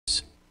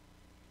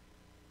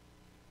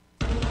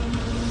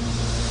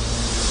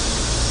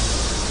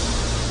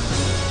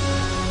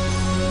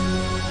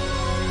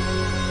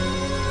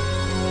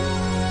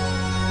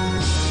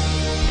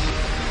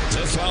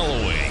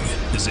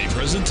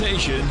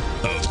presentation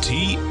of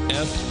TFNN.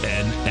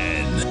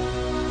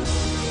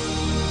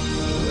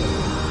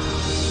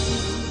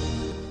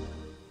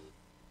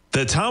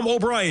 The Tom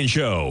O'Brien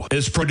Show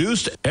is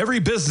produced every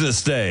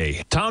business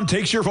day. Tom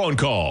takes your phone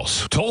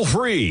calls toll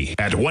free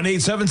at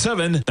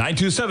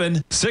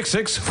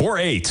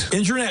 1-877-927-6648.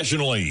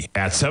 Internationally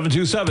at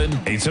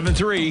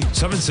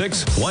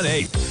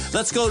 727-873-7618.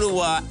 Let's go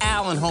to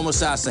Al in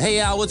Homosassa. Hey,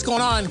 Al, what's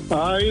going on?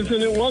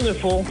 Isn't it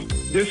wonderful?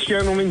 This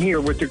gentleman here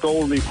with the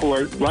gold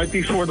report, right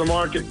before the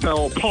market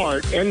fell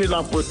apart, ended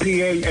up with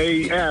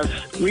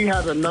PAAS. We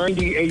had a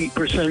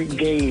 98%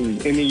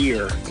 gain in a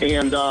year.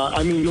 And,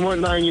 I mean, you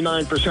weren't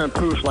 99%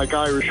 proof like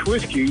Irish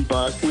whiskey,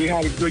 but we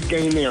had a good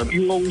gain there.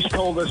 You always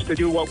told us to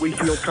do what we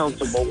feel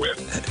comfortable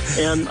with.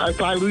 And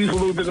if I lose a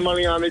little bit of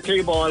money on the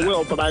table, I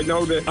will. But I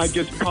know that I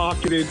just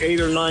pocketed $8,000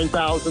 or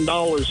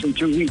 $9,000 in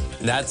 2 weeks.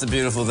 That's a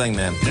beautiful thing,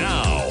 man.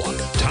 Now,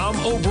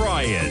 Tom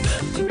O'Brien.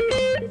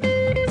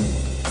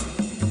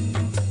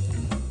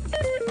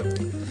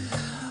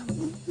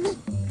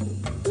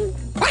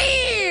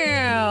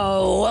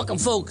 Welcome,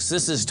 folks.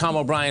 This is Tom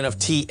O'Brien of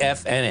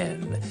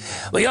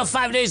TFNN. We go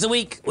 5 days a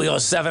week. We go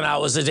 7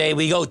 hours a day.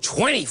 We go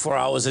 24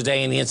 hours a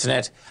day on the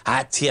internet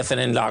at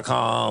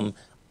TFNN.com.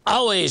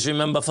 Always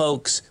remember,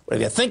 folks,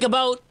 whatever you think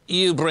about,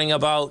 you bring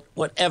about.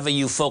 Whatever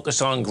you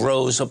focus on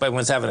grows. Hope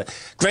everyone's having a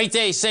great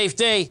day, safe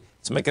day.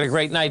 Let's make it a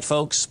great night,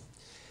 folks.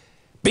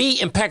 Be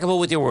impeccable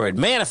with your word.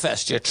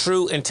 Manifest your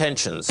true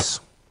intentions.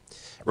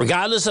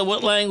 Regardless of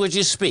what language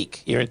you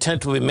speak, your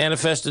intent will be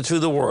manifested through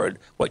the word.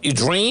 What you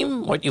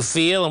dream, what you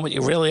feel, and what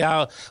you really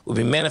are will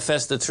be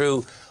manifested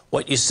through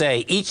what you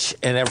say each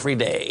and every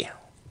day.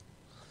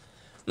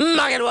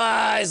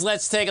 Market-wise,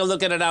 let's take a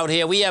look at it out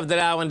here. We have the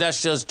Dow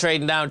Industrials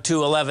trading down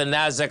 211,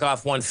 NASDAQ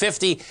off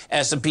 150,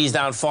 S&P's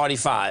down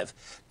 45.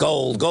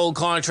 Gold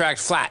contract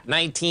flat,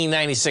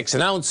 $19.96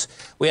 an ounce.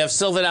 We have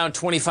silver down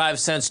 25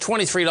 cents,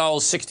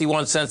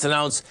 $23.61 an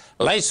ounce.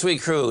 Light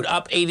sweet crude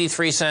up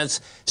 83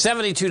 cents,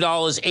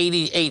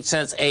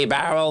 $72.88 a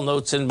barrel.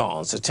 Notes and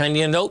bonds. A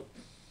 10-year note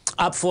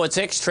up 4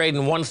 ticks,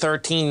 trading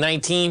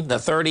 113.19. The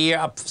 30-year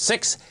up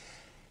 6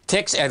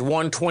 ticks at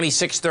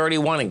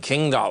 126.31. And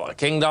King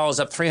Dollar's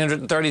up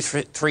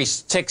 333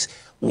 ticks,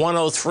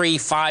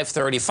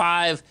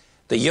 103.535.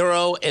 The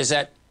euro is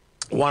at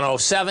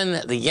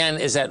 107. The yen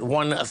is at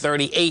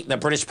 138. And the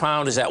British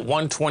pound is at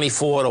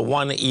 124 to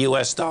 1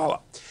 U.S. dollar.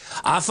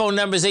 Our phone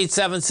number is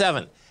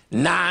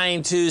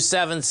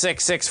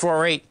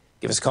 877-927-6648.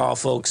 Give us a call,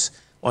 folks.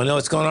 Want to know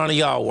what's going on in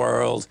your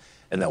world.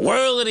 In the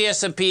world of the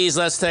S&Ps,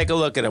 let's take a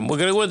look at them. We're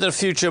going to go to the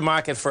future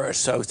market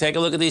first. So take a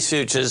look at these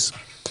futures.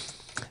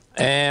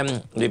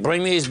 And we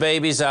bring these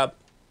babies up.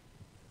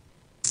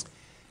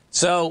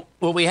 So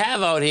what we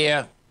have out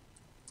here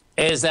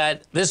is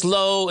that this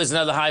low is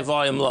another high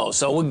volume low.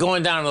 So we're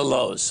going down to the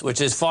lows, which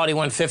is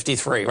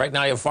 41.53. Right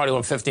now you have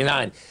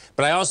 41.59.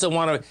 But I also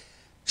want to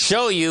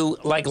show you,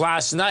 like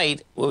last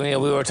night, we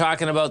were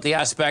talking about the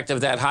aspect of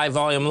that high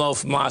volume low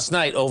from last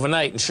night,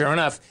 overnight, and sure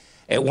enough,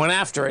 it went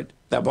after it.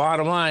 The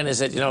bottom line is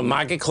that,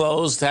 market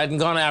closed, hadn't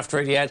gone after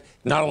it yet.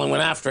 Not only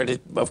went after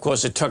it, of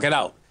course, it took it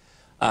out.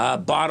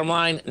 Bottom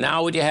line,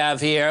 now what you have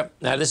here,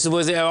 now this is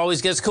where it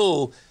always gets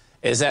cool,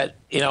 is that,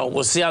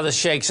 we'll see how this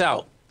shakes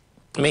out.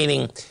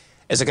 Meaning,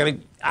 is it going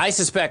to, I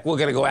suspect we're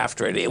going to go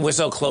after it. We're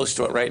so close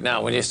to it right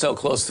now. When you're so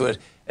close to it,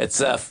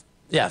 it's,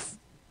 you're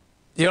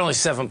only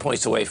 7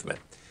 points away from it.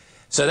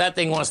 So that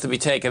thing wants to be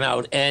taken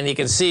out. And you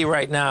can see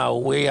right now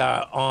we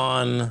are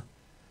on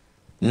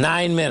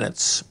 9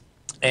 minutes.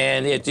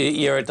 And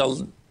you're at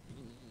the,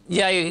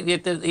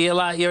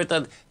 you're at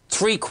the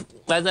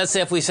let's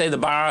say if we say the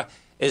bar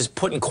is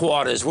put in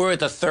quarters. We're at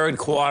the third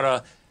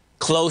quarter,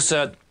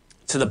 closer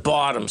to the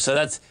bottom. So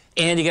that's,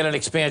 and you get an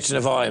expansion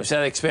of volume. So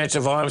that expansion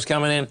of volume is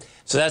coming in.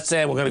 So that's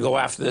saying we're going to go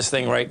after this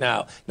thing right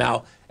now.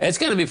 Now, it's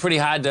going to be pretty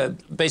hard to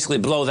basically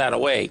blow that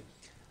away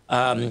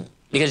because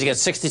you get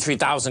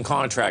 63,000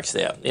 contracts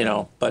there,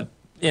 But,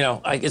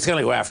 it's going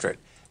to go after it.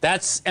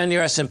 That's in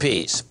your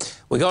S&Ps.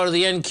 We go to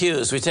the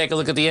NQs. We take a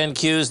look at the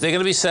NQs. They're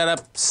going to be set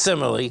up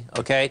similarly,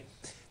 okay?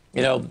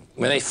 When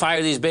they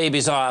fire these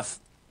babies off,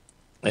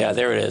 yeah,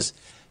 there it is.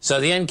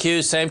 So the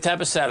NQs, same type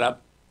of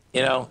setup,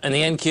 and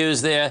the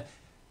NQs there,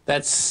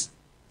 that's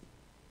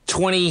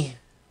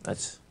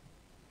 29,000.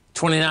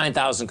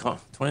 29,000?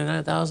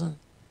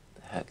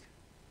 The heck?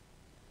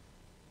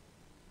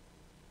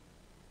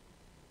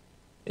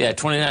 Yeah,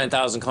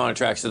 29,000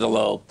 contracts at the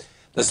low.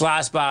 This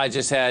last bar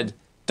just had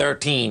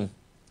 13.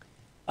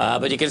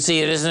 But you can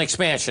see it is an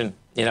expansion.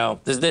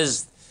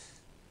 This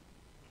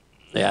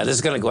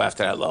is going to go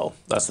after that low.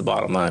 That's the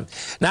bottom line.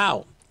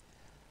 Now,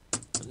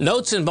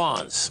 notes and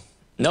bonds.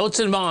 Notes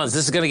and bonds.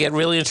 This is going to get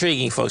really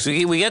intriguing, folks.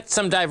 We get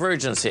some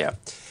divergence here.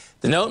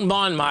 The note and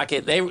bond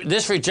market,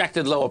 this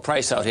rejected lower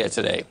price out here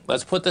today.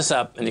 Let's put this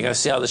up, and you're going to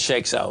see how this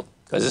shakes out,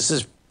 because this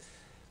is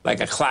like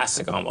a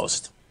classic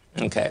almost.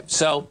 Okay,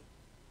 so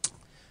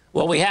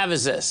what we have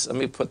is this. Let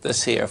me put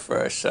this here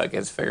first so I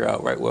can figure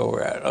out right where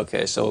we're at.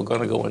 Okay, so we're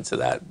going to go into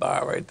that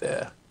bar right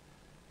there.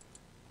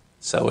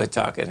 So we're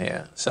talking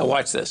here. So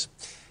watch this.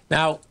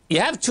 Now, you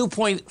have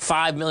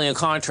 2.5 million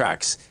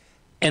contracts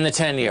in the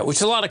 10-year, which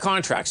is a lot of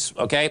contracts,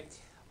 okay?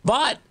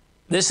 But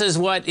this is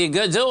what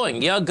you're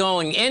doing. You're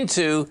going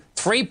into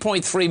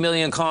 3.3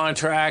 million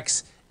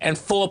contracts and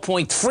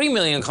 4.3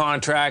 million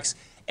contracts,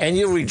 and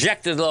you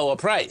rejected lower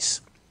price.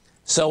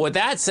 So what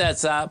that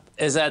sets up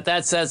is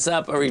that sets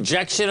up a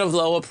rejection of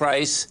lower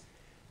price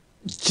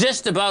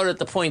just about at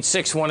the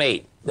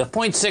 0.618. The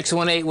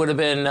 0.618 would have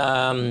been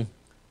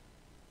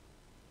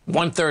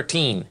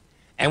 113,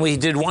 and we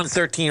did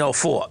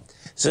 113.04.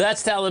 So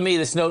that's telling me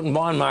this note and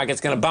bond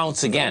market's going to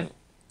bounce again.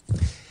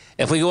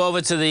 If we go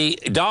over to the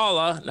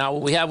dollar, now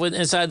what we have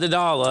inside the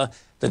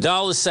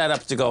dollar's set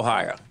up to go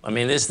higher. I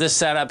mean, this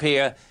setup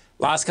here,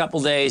 last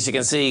couple days, you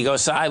can see you go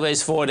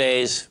sideways 4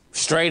 days,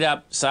 straight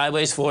up,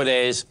 sideways 4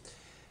 days.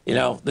 You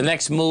know, the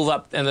next move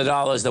up in the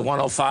dollar is the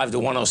 105 to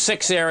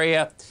 106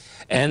 area.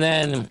 And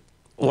then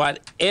what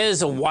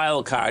is a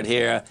wild card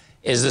here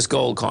is this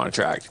gold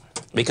contract.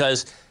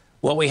 Because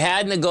what we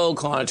had in the gold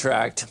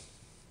contract,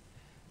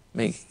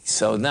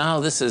 so now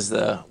this is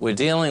we're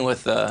dealing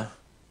with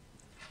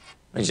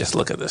let me just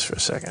look at this for a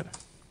second.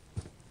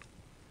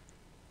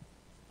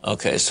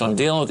 Okay, so I'm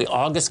dealing with the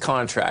August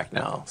contract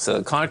now. So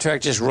the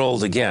contract just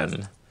rolled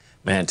again.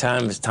 Man,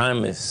 time is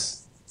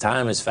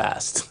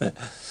fast.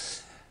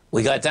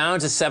 We got down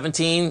to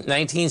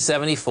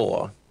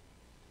 1974.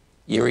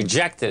 You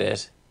rejected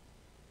it.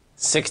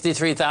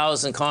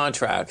 63,000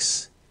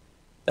 contracts.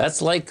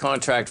 That's light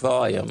contract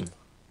volume.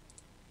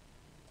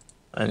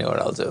 I know what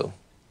I'll do.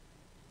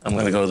 I'm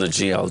going to go to the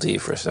GLD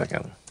for a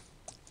second.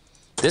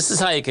 This is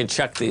how you can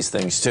check these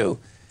things, too,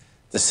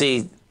 to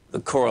see the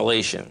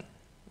correlation.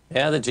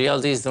 Yeah, the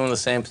GLD is doing the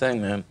same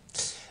thing, man.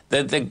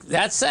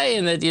 That's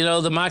saying that, you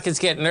know, the markets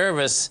get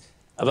nervous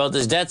about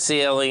this debt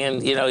ceiling,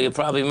 and, you know, you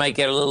probably might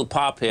get a little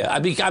pop here.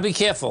 I'd be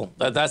careful.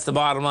 That's the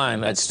bottom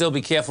line. I'd still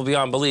be careful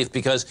beyond belief,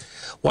 because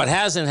what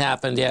hasn't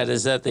happened yet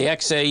is that the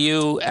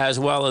XAU as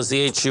well as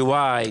the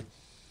HUI,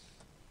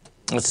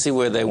 let's see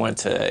where they went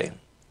today.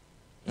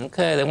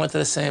 Okay, they went to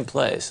the same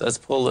place. Let's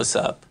pull this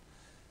up.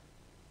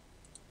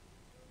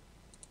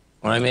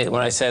 When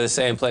I say the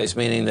same place,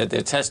 meaning that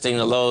they're testing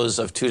the lows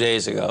of 2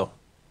 days ago.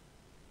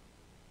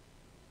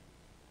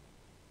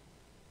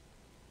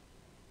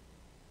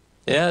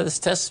 Yeah, this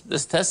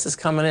test is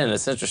coming in.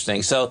 It's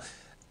interesting. So,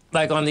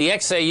 like on the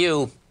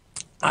XAU,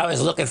 I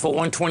was looking for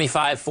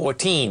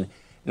 125.14.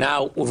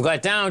 Now we've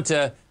got down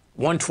to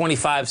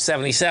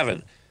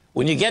 125.77.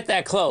 When you get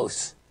that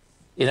close,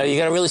 you know, you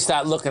got to really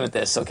start looking at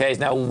this. Okay.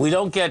 Now we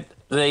don't get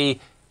the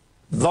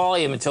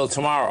volume until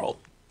tomorrow.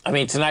 I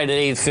mean, tonight at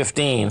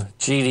 8:15.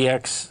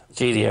 GDX.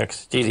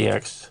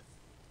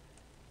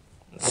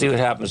 Let's see what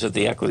happens with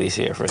the equities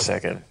here for a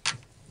second.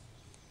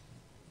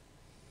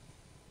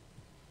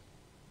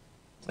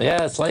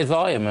 Yeah, it's light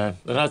volume, man.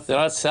 They're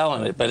not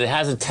selling it, but it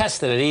hasn't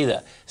tested it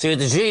either. See, with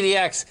the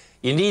GDX,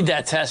 you need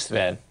that test,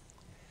 man.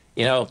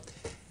 You know,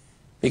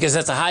 because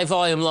that's a high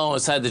volume low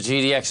inside the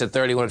GDX at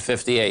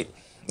 31.58.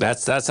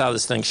 That's how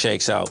this thing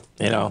shakes out,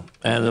 you know.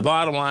 And the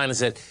bottom line is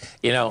that,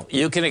 you know,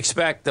 you can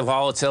expect the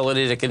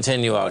volatility to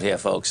continue out here,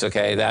 folks,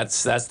 okay?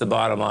 That's the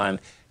bottom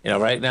line. You know,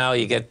 right now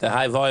you get the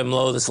high volume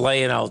low that's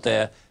laying out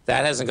there.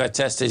 That hasn't got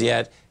tested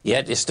yet.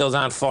 Yet you're still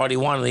down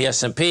 41 in the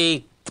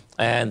S&P,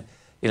 and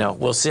you know,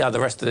 we'll see how the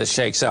rest of this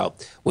shakes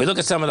out. We look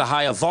at some of the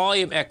higher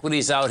volume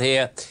equities out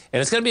here,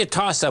 and it's going to be a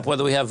toss-up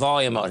whether we have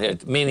volume out here,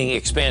 meaning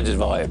expanded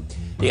volume.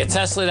 You get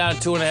Tesla down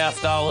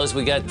 $2.50.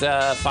 We got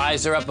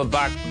Pfizer up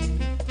 $1.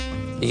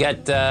 You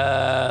got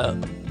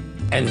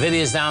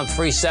Nvidia's down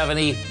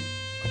 $3.70.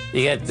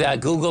 You get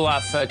Google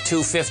off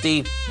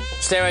 $2.50.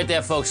 Stay right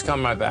there, folks.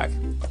 Come right back.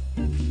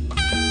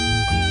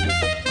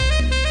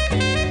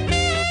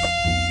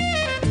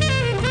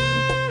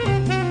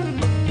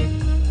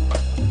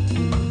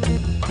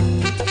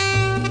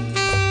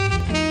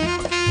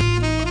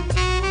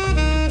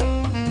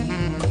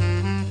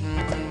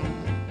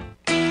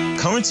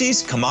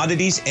 Currencies,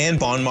 commodities, and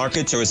bond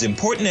markets are as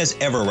important as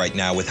ever right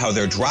now with how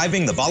they're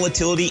driving the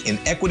volatility in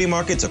equity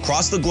markets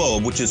across the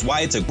globe, which is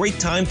why it's a great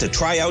time to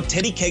try out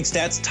Teddy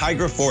Kegstat's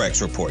Tiger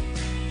Forex Report.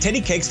 Teddy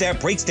Kegstat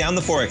breaks down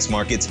the Forex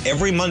markets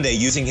every Monday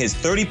using his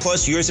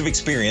 30-plus years of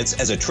experience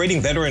as a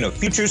trading veteran of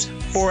futures,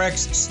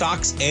 Forex,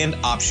 stocks, and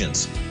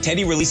options.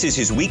 Teddy releases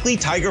his weekly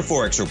Tiger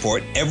Forex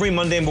Report every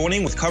Monday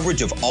morning with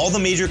coverage of all the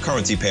major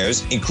currency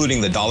pairs,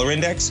 including the dollar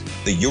index,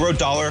 the euro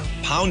dollar,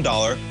 pound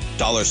dollar,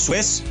 dollar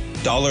Swiss,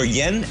 dollar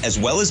yen, as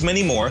well as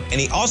many more,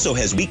 and he also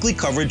has weekly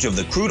coverage of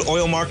the crude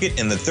oil market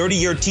and the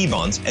 30-year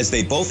T-bonds, as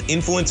they both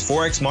influence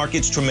Forex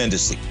markets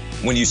tremendously.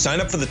 When you sign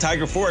up for the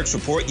Tiger Forex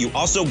Report, you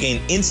also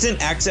gain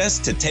instant access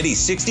to Teddy's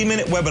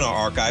 60-minute webinar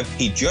archive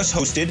he just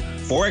hosted,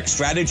 Forex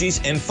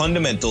Strategies and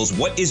Fundamentals,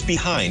 What is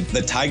Behind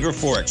the Tiger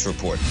Forex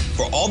Report.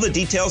 For all the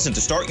details and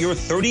to start your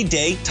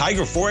 30-day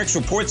Tiger Forex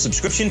Report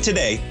subscription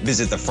today,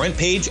 visit the front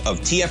page of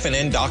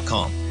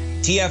TFNN.com.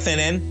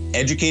 TFNN,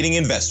 educating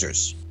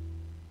investors.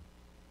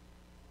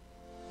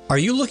 Are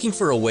you looking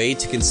for a way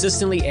to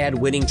consistently add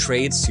winning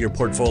trades to your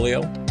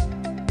portfolio?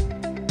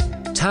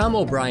 Tom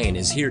O'Brien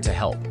is here to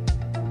help.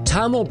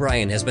 Tom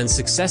O'Brien has been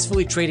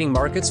successfully trading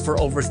markets for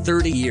over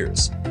 30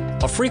 years.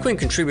 A frequent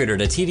contributor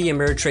to TD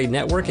Ameritrade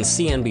Network and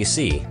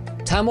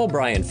CNBC, Tom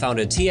O'Brien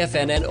founded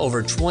TFNN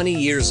over 20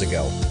 years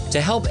ago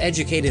to help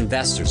educate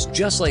investors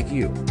just like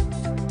you.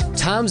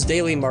 Tom's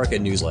daily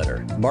market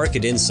newsletter,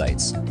 Market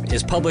Insights,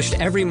 is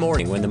published every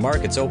morning when the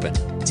markets open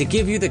to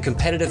give you the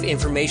competitive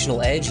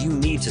informational edge you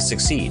need to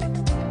succeed.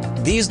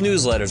 These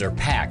newsletters are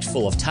packed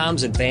full of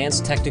Tom's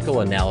advanced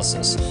technical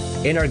analysis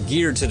and are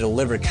geared to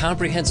deliver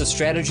comprehensive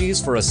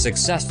strategies for a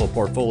successful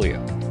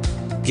portfolio.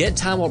 Get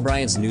Tom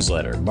O'Brien's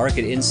newsletter,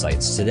 Market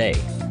Insights, today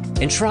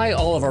and try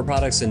all of our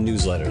products and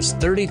newsletters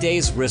 30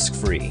 days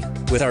risk-free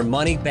with our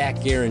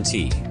money-back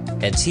guarantee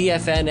at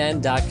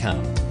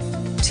TFNN.com.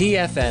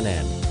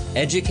 TFNN,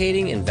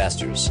 educating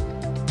investors.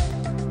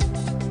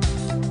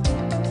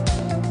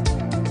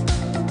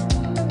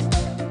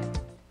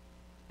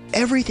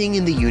 Everything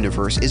in the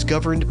universe is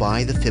governed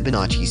by the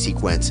Fibonacci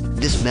sequence.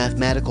 This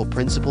mathematical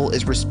principle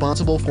is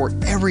responsible for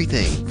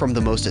everything from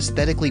the most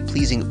aesthetically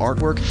pleasing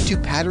artwork to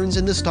patterns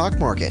in the stock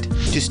market.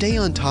 To stay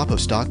on top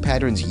of stock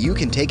patterns you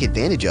can take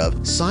advantage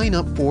of, sign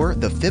up for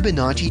the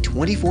Fibonacci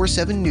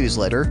 24/7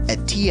 newsletter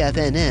at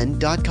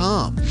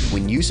TFNN.com.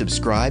 When you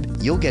subscribe,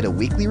 you'll get a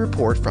weekly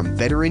report from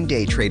veteran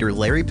day trader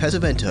Larry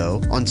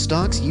Pesavento on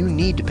stocks you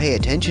need to pay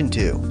attention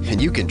to.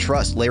 And you can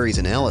trust Larry's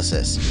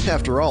analysis.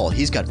 After all,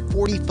 he's got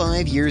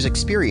 45 years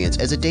experience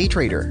as a day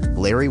trader.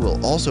 Larry will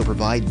also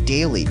provide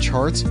daily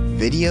charts,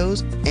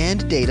 videos,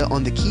 and data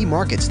on the key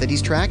markets that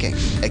he's tracking.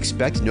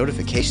 Expect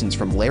notifications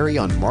from Larry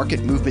on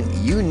market movement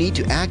you need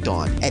to act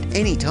on at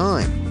any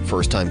time.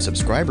 First-time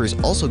subscribers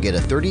also get a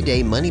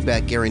 30-day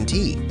money-back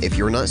guarantee. If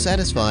you're not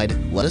satisfied,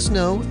 let us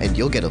know and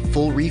you'll get a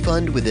full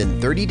refund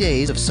within 30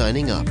 days of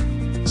signing up.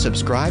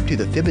 Subscribe to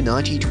the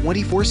Fibonacci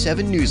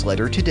 24/7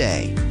 newsletter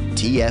today.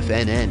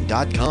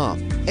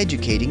 TFNN.com,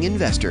 educating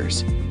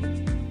investors.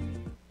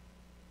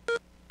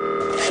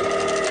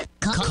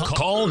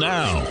 Call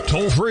now,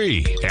 toll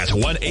free at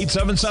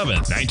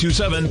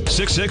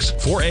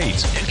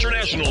 1-877-927-6648.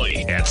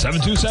 Internationally at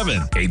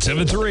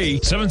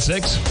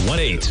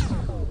 727-873-7618.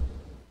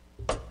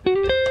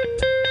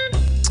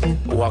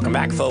 Welcome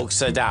back, folks.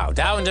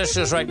 Dow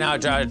Industrials right now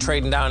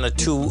trading down to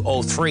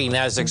 203.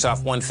 Nasdaq's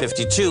off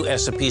 152.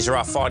 S&Ps are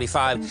off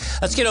 45.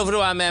 Let's get over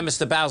to our man,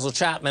 Mr. Basil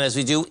Chapman, as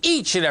we do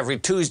each and every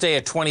Tuesday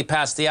at 20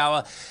 past the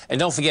hour. And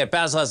don't forget,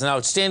 Basil has an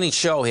outstanding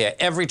show here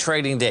every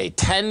trading day,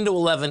 10 to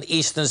 11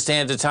 Eastern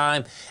Standard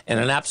Time, and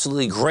an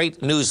absolutely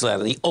great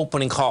newsletter, The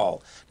Opening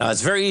Call. Now,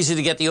 it's very easy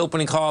to get the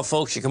opening call,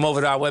 folks. You come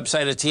over to our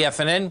website at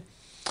TFNN.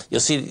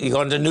 You'll see, you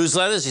go into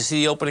newsletters, you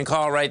see the opening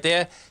call right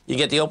there. You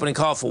get the opening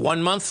call for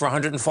 1 month for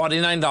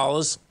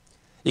 $149.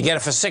 You get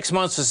it for 6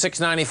 months for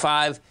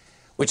 $695,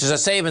 which is a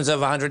savings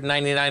of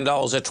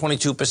 $199 or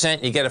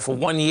 22%. You get it for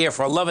 1 year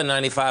for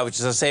 $1195, which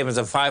is a savings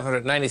of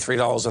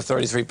 $593 or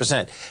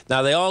 33%.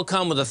 Now, they all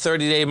come with a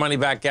 30-day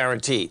money-back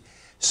guarantee.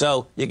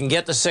 So you can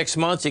get the 6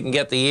 months, you can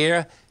get the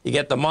year, you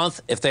get the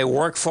month. If they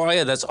work for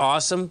you, that's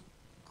awesome.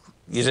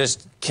 You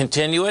just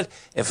continue it.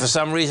 If for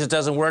some reason it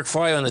doesn't work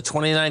for you on the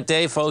 29th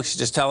day, folks, you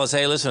just tell us,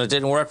 hey, listen, it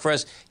didn't work for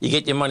us. You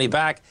get your money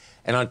back.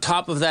 And on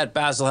top of that,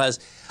 Basil has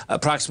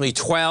approximately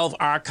 12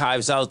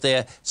 archives out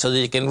there so that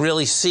you can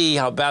really see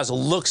how Basil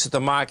looks at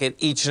the market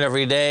each and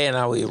every day and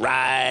how he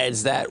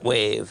rides that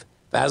wave.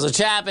 Basil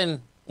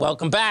Chapman,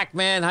 welcome back,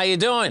 man. How you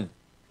doing?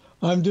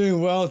 I'm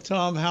doing well,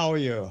 Tom. How are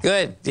you?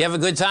 Good. Do you have a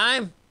good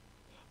time?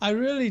 I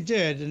really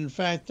did. In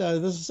fact,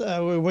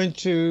 we went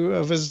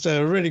to visit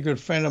a really good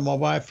friend of my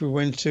wife. We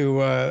went to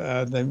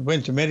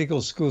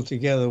medical school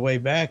together way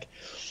back,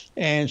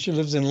 and she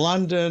lives in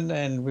London.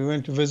 And we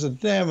went to visit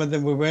them, and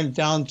then we went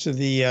down to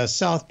the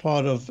south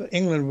part of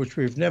England, which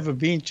we've never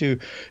been to.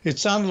 It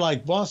sounded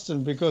like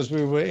Boston because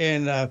we were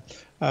in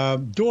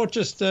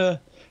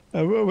Dorchester.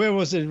 Where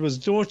was it? It was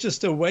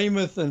Dorchester,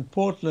 Weymouth, and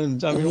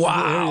Portland. I mean, all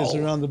the areas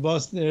around the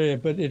Boston area.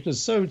 But it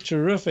was so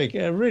terrific,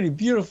 really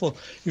beautiful.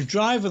 You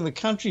drive in the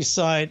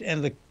countryside,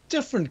 and the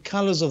different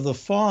colors of the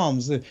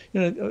farms, the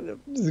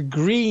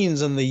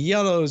greens and the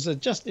yellows.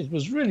 It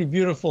was really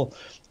beautiful.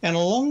 And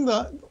along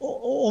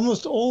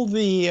almost all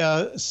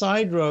the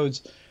side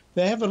roads,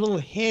 they have a little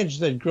hedge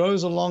that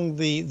grows along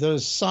the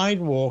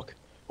sidewalk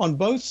on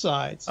both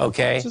sides.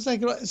 Okay. So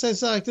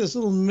it's like this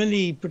little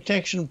mini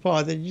protection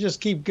part that you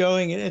just keep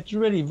going. It's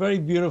really very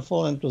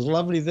beautiful, and it was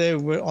lovely there.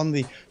 We're on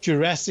the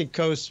Jurassic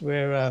coast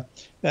where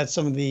that's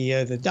some of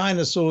the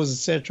dinosaurs,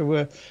 etc.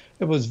 were.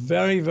 It was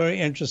very, very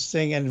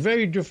interesting and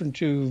very different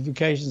to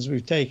vacations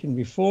we've taken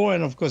before.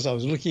 And, of course, I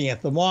was looking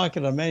at the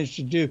market. I managed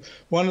to do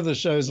one of the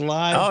shows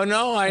live. Oh,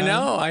 no, I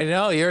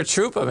know. You're a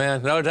trooper,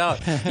 man, no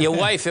doubt. Your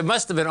wife, it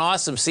must have been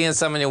awesome seeing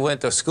someone you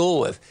went to school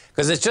with.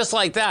 Because it's just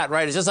like that,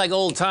 right? It's just like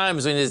old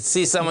times when you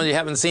see someone you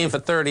haven't seen for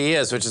 30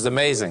 years, which is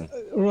amazing.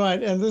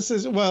 Right, and this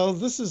is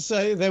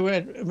they were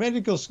at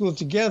medical school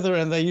together,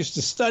 and they used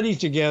to study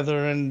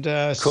together, and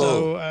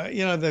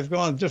they've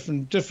gone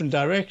different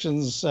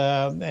directions.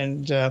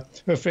 And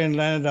her friend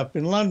landed up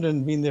in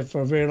London, been there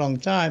for a very long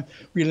time.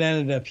 We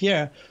landed up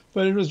here,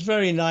 but it was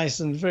very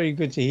nice and very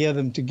good to hear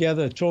them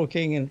together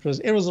talking, and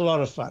it was a lot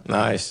of fun.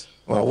 Nice.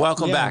 Well,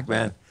 welcome back,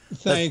 man.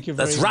 Thank you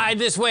very much. Let's ride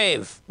this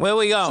wave. Where are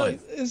we going?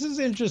 So this is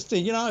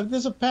interesting.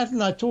 There's a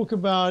pattern I talk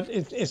about.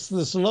 It's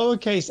this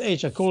lowercase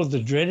h. I call it the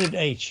dreaded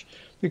H.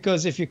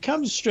 Because if you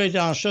come straight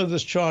down, I'll show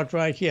this chart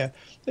right here.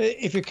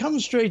 If you come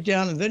straight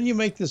down and then you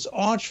make this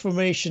arch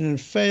formation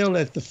and fail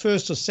at the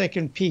first or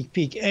second peak,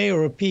 peak A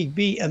or a peak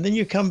B, and then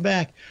you come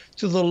back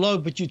to the low,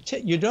 but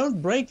you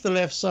don't break the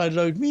left side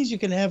low, it means you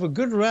can have a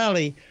good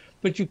rally,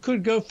 but you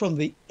could go from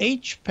the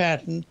H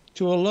pattern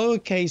to a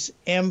lowercase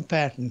m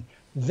pattern.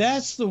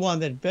 That's the one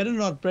that better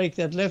not break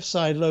that left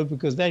side low,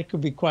 because that could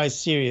be quite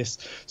serious.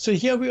 So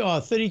here we are,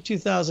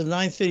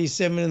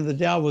 32,937, and the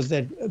Dow was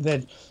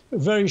that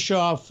very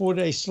sharp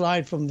 4-day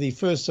slide from the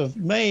 1st of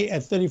May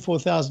at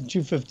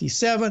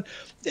 34,257.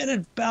 Then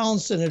it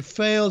bounced and it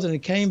failed and it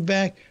came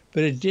back,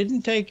 but it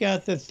didn't take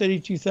out that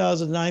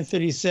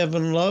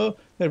 32,937 low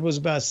that was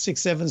about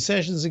 6-7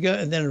 sessions ago,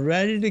 and then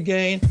rallied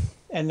again.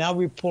 And now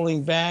we're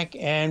pulling back,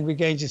 and we're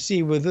going to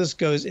see where this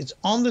goes. It's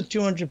on the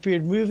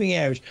 200-period moving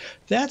average.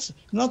 That's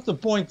not the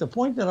point. The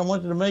point that I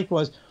wanted to make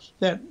was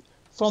that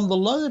from the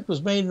low that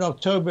was made in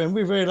October, and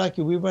we're very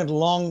lucky, we went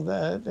long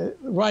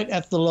right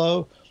at the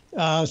low.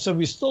 So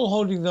we're still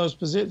holding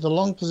the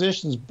long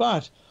positions.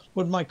 But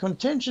what my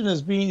contention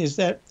has been is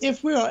that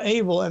if we are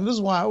able, and this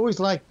is why I always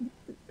like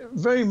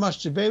very much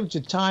to be able to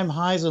time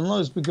highs and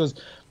lows, because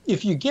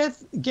if you get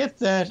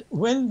that,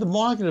 when the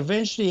market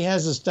eventually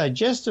has its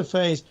digestive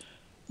phase,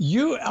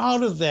 you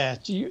out of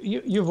that,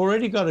 you've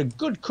already got a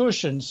good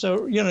cushion.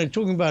 So,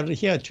 talking about it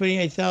here,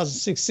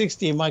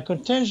 28,660, and my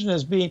contention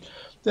has been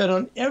that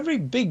on every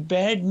big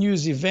bad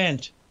news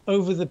event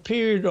over the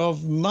period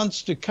of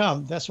months to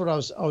come, that's what I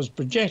was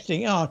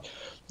projecting out,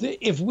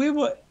 if we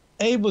were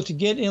able to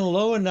get in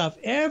low enough,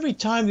 every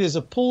time there's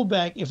a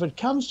pullback, if it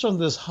comes from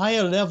this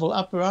higher level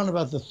up around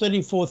about the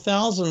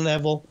 34,000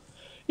 level,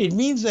 it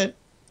means that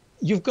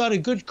you've got a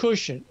good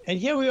cushion. And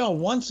here we are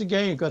once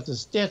again. You've got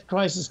this debt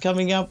crisis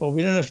coming up, or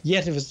we don't know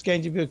yet if it's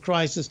going to be a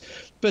crisis,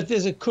 but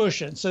there's a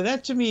cushion. So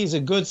that to me is a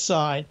good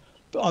sign.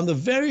 But on the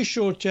very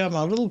short term,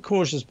 I'm a little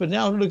cautious. But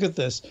now look at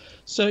this.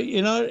 So,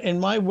 in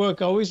my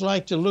work, I always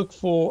like to look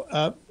for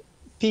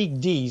peak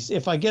Ds.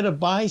 If I get a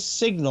buy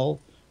signal,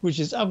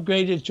 which is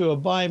upgraded to a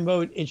buy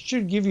mode, it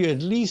should give you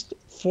at least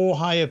 4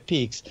 higher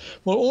peaks.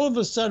 Well, all of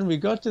a sudden, we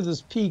got to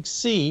this peak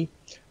C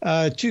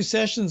 2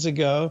 sessions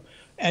ago,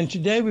 and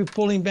today we're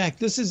pulling back.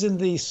 This is in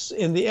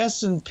the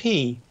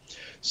S&P.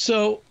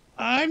 So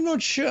I'm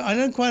not sure. I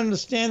don't quite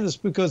understand this,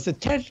 because the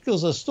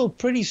technicals are still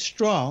pretty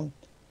strong.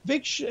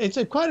 It's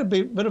quite a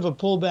bit of a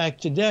pullback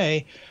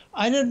today.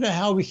 I don't know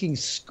how we can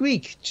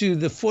squeak to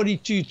the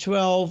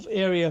 42.12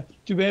 area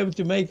to be able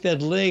to make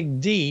that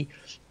leg D,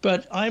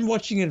 but I'm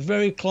watching it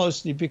very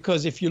closely,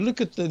 because if you look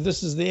at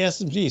this is the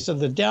S&P. So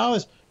the Dow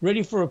is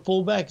ready for a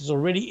pullback. It's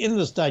already in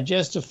this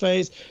digestive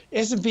phase.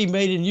 S&P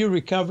made a new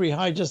recovery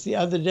high just the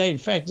other day. In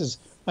fact, it's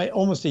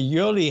almost a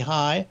yearly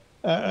high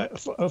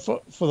for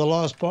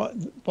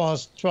the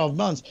past 12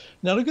 months.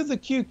 Now look at the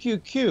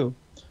QQQ.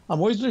 I'm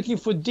always looking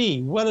for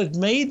D. Well, it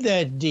made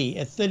that D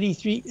at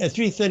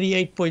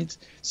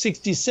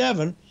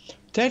 338.67.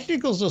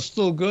 Technicals are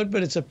still good,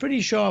 but it's a pretty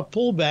sharp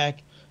pullback.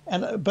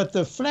 But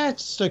the flat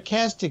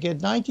stochastic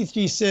at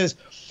 93 says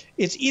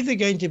it's either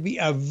going to be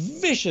a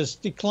vicious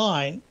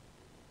decline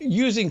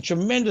using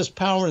tremendous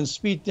power and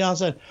speed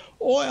downside,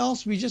 or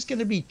else we're just going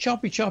to be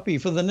choppy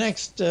for the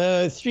next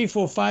 3,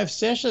 4, 5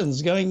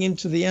 sessions going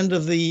into the end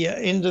of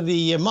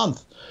the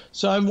month.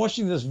 So I'm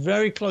watching this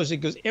very closely,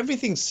 because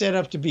everything's set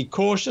up to be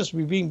cautious.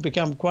 We've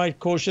become quite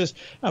cautious.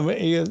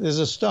 There's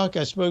a stock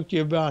I spoke to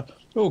you about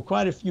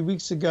quite a few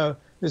weeks ago.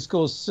 It's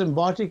called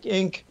Symbotic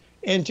Inc.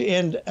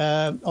 End-to-end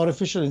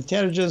artificial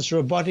intelligence,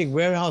 robotic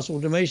warehouse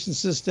automation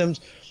systems.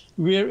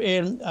 We're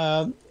in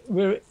the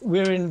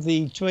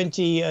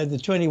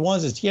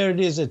 21s. Here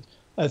it is at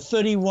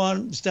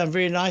 31. It's done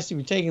very nicely.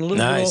 We're taking a little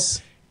bit off.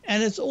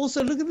 And it's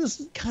also, look at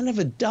this kind of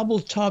a double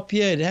top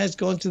here. It has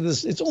gone to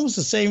this. It's almost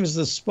the same as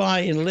the SPY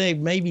in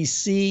leg, maybe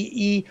C,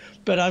 E.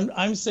 But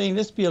I'm saying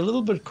let's be a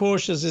little bit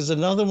cautious. There's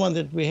another one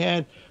that we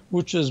had,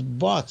 which is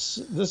bots.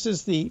 This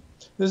is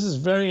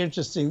very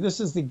interesting. This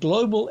is the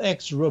Global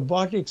X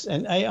Robotics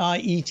and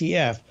AI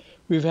ETF.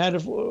 We've had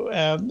it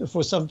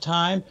for some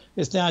time.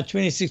 It's now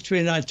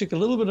 26.29. Took a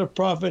little bit of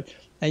profit,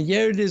 and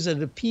here it is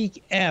at a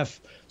peak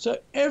F. So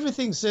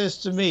everything says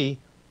to me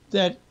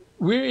that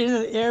we're in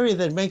an area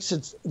that makes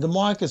the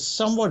market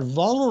somewhat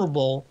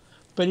vulnerable.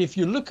 But if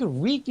you look at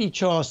weekly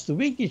charts, the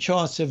weekly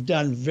charts have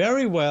done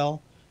very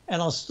well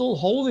and are still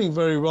holding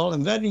very well.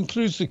 And that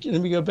includes let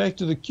me go back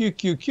to the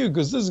QQQ,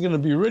 because this is going to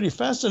be really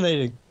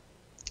fascinating.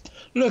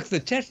 Look, the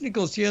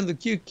technicals here on the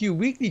QQ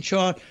weekly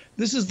chart,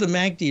 this is the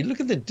MACD.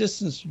 Look at the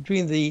distance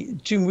between the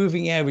two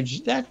moving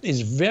averages. That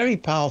is very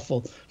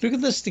powerful. Look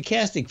at the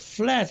stochastic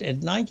flat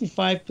at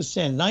 95%,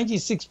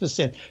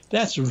 96%.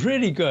 That's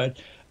really good.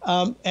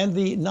 And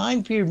the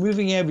 9-period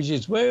moving average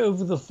is way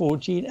over the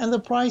 14, and the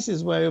price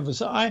is way over.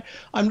 So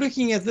I'm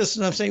looking at this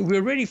and I'm saying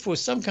we're ready for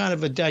some kind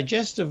of a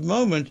digestive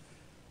moment,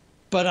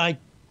 but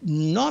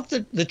not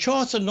that the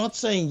charts are not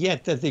saying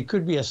yet that there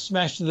could be a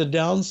smash to the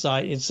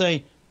downside. It's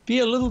saying be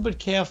a little bit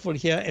careful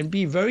here and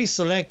be very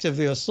selective.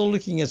 They are still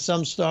looking at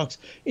some stocks,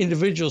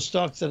 individual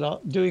stocks that are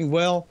doing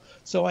well.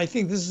 So I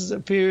think this is a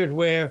period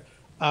where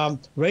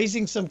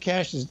raising some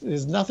cash,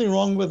 there's nothing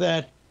wrong with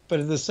that. But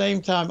at the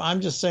same time,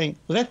 I'm just saying,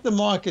 let the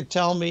market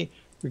tell me.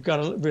 We're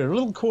a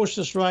little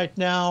cautious right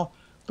now,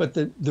 but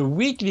the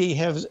weekly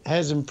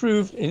has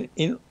improved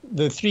in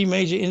the three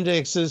major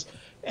indexes,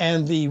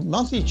 and the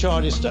monthly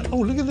chart is. Oh,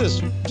 look at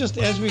this! Just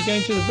as we're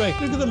going to the break,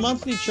 look at the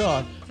monthly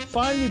chart.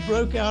 Finally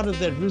broke out of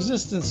that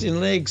resistance in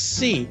leg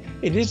C.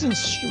 It isn't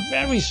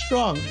very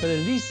strong, but at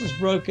least it's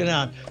broken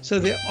out. So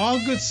there are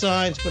good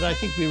signs, but I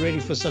think we're ready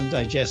for some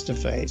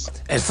digestive phase.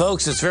 And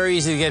folks, it's very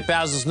easy to get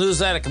Basil's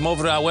newsletter. Come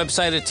over to our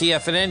website at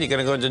TFNN. You're going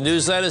to go into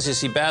newsletters. You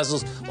see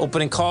Basil's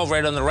opening call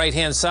right on the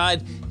right-hand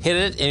side. Hit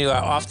it, and you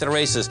are off to the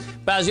races.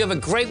 Basil, you have a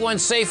great one,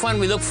 safe one.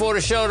 We look forward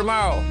to the show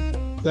tomorrow.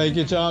 Thank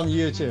you, Tom.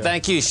 You too.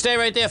 Thank you. Stay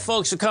right there,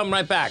 folks. We'll come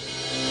right back.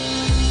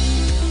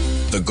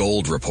 The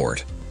Gold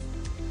Report.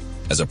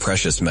 As a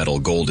precious metal,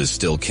 gold is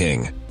still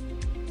king.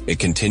 It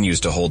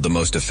continues to hold the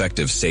most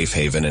effective safe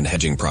haven and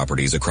hedging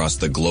properties across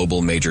the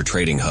global major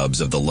trading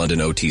hubs of the London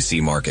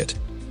OTC market,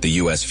 the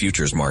U.S.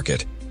 futures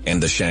market,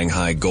 and the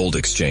Shanghai Gold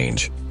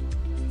Exchange.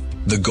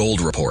 The Gold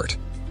Report.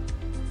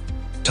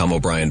 Tom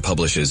O'Brien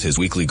publishes his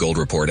weekly gold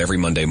report every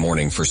Monday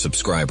morning for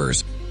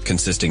subscribers,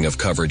 consisting of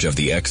coverage of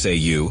the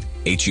XAU,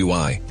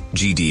 HUI,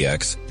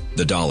 GDX,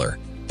 the dollar,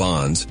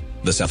 bonds,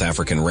 the South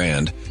African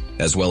rand,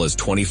 as well as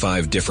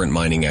 25 different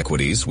mining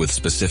equities with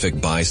specific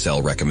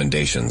buy-sell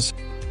recommendations.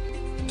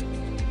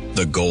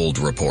 The Gold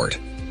Report.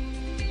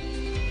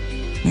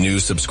 New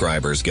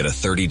subscribers get a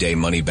 30-day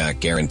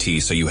money-back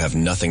guarantee so you have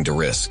nothing to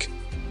risk.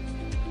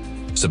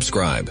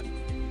 Subscribe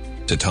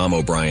to Tom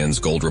O'Brien's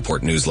Gold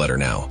Report newsletter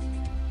now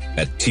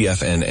at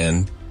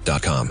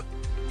TFNN.com.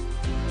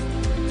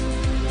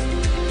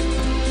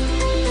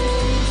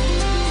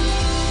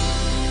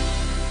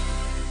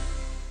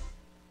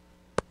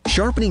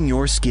 Sharpening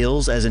your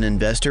skills as an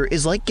investor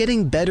is like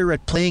getting better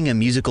at playing a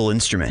musical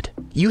instrument.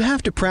 You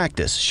have to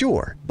practice,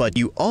 sure, but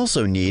you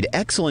also need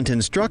excellent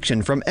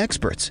instruction from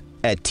experts.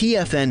 At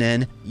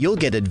TFNN, you'll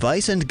get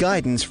advice and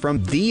guidance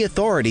from the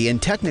authority in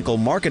technical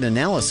market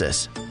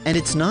analysis. And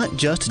it's not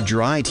just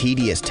dry,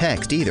 tedious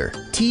text either.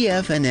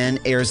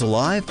 TFNN airs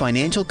live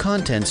financial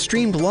content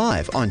streamed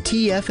live on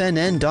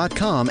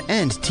TFNN.com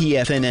and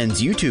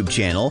TFNN's YouTube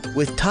channel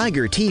with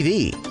Tiger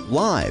TV,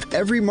 live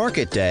every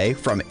market day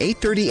from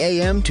 8:30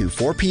 a.m. to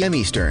 4 p.m.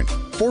 Eastern,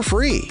 for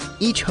free.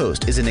 Each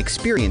host is an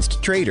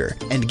experienced trader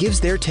and gives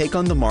their take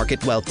on the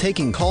market while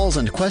taking calls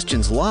and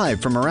questions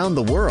live from around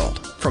the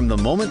world. From the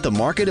moment the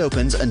market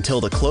opens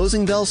until the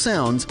closing bell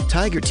sounds,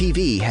 Tiger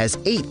TV has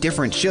 8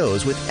 different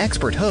shows with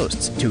expert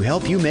hosts to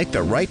help you make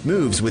the right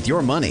moves with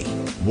your money.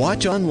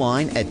 Watch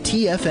online at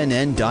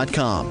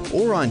TFNN.com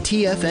or on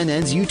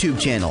TFNN's YouTube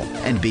channel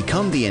and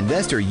become the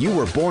investor you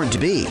were born to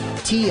be.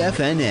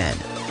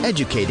 TFNN,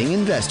 educating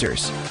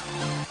investors.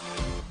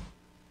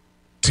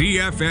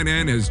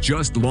 TFNN has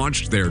just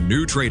launched their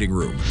new trading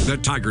room, the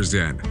Tiger's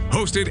Den,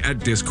 hosted at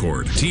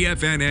Discord.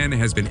 TFNN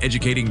has been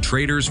educating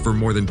traders for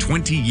more than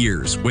 20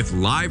 years with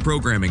live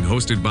programming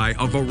hosted by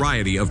a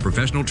variety of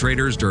professional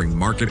traders during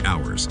market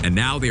hours. And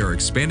now they are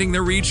expanding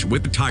their reach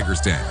with the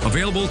Tiger's Den,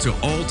 available to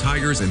all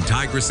tigers and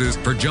tigresses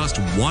for just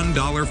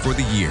 $1 for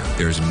the year.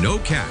 There's no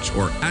catch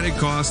or added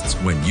costs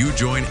when you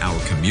join our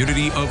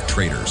community of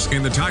traders.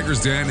 In the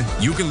Tiger's Den,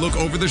 you can look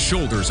over the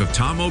shoulders of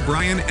Tom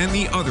O'Brien and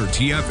the other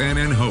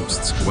TFNN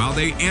hosts while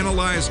they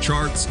analyze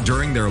charts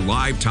during their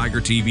live Tiger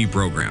TV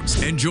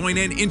programs, and join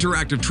an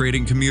interactive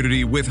trading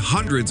community with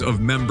hundreds of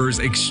members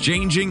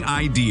exchanging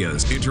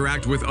ideas.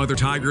 Interact with other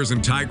tigers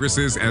and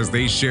tigresses as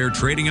they share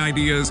trading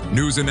ideas,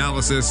 news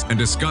analysis, and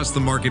discuss the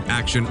market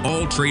action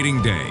all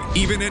trading day,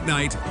 even at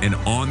night and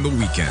on the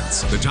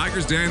weekends. The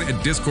Tiger's Den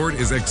at Discord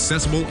is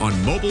accessible on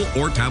mobile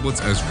or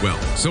tablets as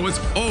well, so it's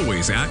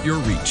always at your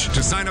reach.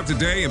 To sign up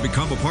today and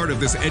become a part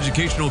of this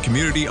educational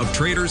community of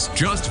traders,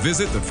 just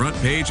visit the front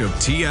page of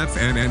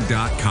TFNN.com.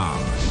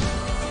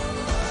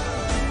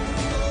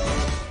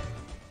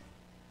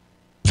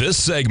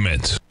 This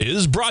segment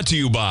is brought to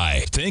you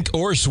by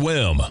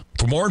Thinkorswim.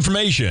 For more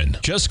information,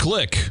 just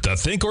click the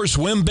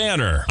Thinkorswim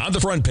banner on the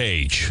front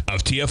page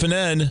of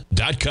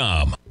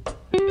TFNN.com.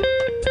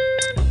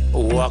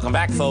 Welcome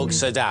back,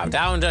 folks.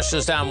 Dow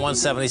Industrial's down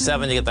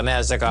 177. You get the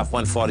NASDAQ off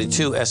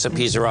 142.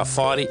 S&Ps are off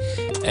 40.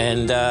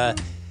 And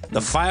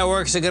the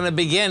fireworks are going to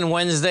begin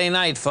Wednesday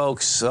night,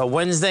 folks.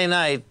 Wednesday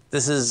night.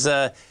 This is...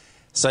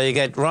 So you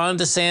get Ron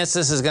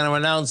DeSantis is going to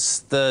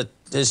announce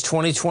his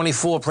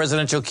 2024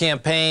 presidential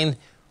campaign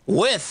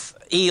with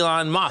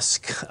Elon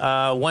Musk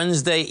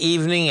Wednesday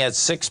evening at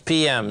 6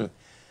 p.m.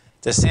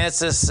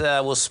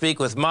 DeSantis will speak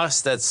with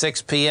Musk at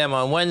 6 p.m.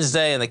 on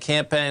Wednesday, and the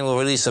campaign will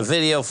release a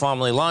video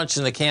formally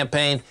launching the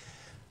campaign.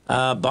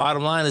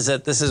 Bottom line is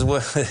that this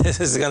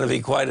is going to be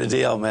quite a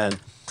deal, man.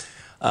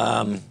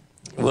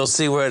 We'll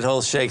see where it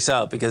all shakes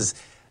out because,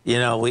 you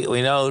know,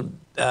 we know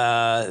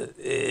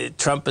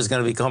Trump is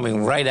going to be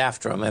coming right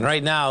after him. And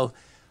right now,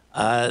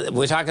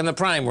 we're talking the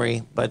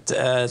primary, but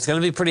it's going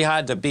to be pretty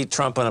hard to beat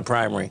Trump on a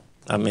primary.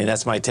 I mean,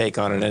 that's my take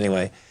on it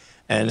anyway.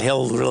 And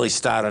he'll really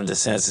start on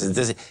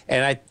DeSantis.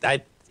 And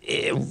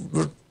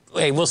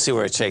hey, we'll see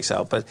where it shakes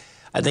out. But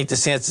I think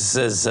DeSantis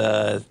is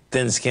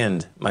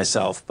thin-skinned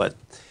myself. But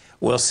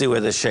we'll see where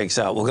this shakes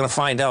out. We're going to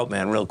find out,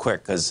 man, real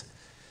quick, because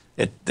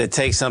it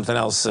takes something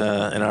else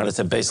in order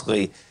to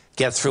basically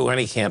get through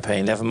any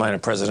campaign, never mind a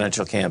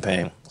presidential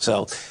campaign.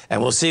 So,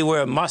 and we'll see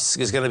where Musk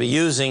is going to be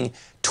using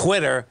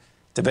Twitter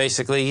to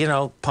basically, you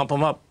know, pump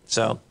him up.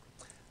 So,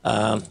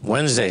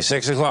 Wednesday,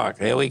 6 o'clock,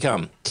 here we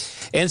come.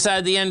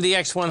 Inside the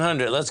NDX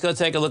 100, let's go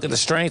take a look at the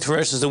strength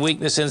versus the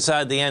weakness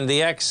inside the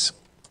NDX.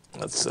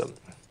 Let's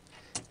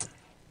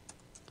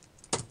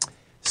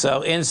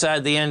so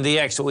inside the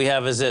NDX, what we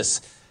have is this.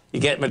 You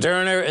get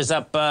Moderna is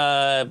up,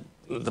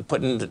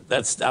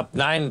 that's up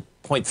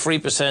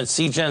 9.3%.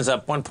 Seagen's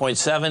up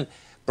 1.7%.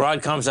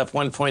 Broadcom's up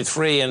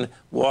 1.3%, and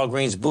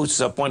Walgreens Boots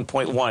is up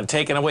 1.1%.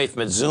 Taken away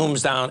from it,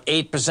 Zoom's down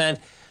 8%.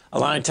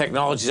 Align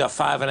Technologies up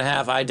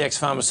 5.5%. IDEX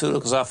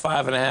Pharmaceuticals up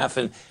 5.5%,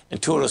 and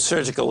Intuitive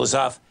Surgical is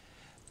off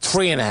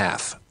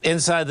 3.5%.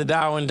 Inside the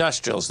Dow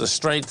Industrials, the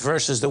strength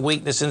versus the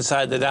weakness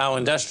inside the Dow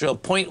Industrial.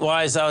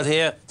 Point-wise out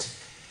here.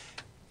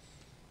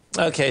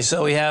 Okay,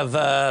 so we have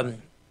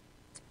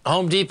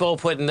Home Depot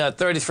putting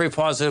 33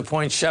 positive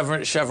points,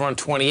 Chevron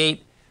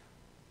 28,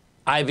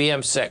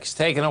 IBM 6.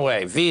 Taken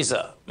away.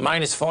 Visa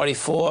minus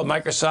 44,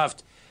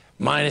 Microsoft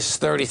minus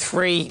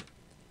 33,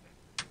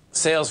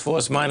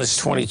 Salesforce minus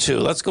 22.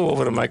 Let's go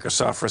over to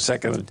Microsoft for a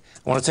second.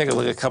 I want to take a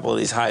look at a couple of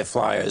these high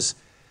flyers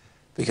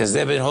because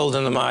they've been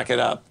holding the market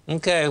up.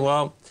 Okay,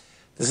 well,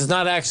 this is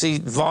not actually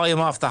volume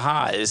off the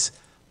highs,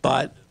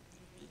 but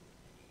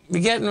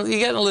you're getting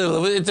a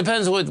little. It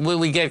depends what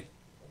we get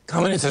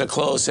coming into the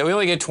close. So we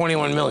only get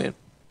 21 million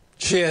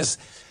shares.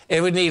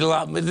 It would need a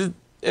lot. It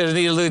would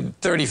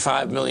need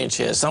 35 million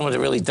shares. Someone to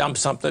really dump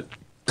something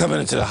coming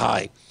into the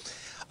high.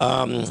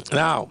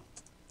 Now,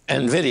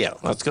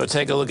 NVIDIA. Let's go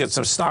take a look at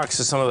some stocks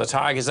of some of the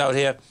targets out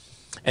here.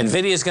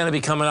 NVIDIA is going to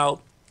be coming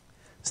out.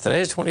 Is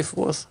today the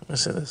 24th?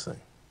 Let's see this thing.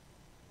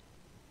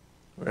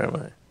 Where am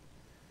I?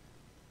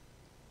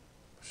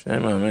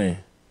 Shame on me.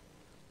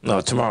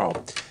 No,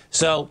 tomorrow.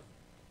 So,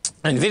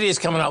 NVIDIA is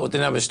coming out with the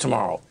numbers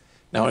tomorrow.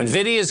 Now,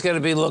 NVIDIA is going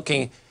to be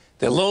looking,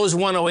 the low is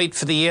 108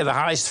 for the year, the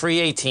high is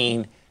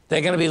 318.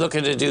 They're going to be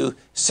looking to do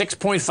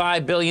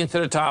 $6.5 billion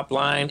to the top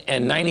line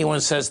and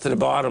 91 cents to the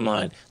bottom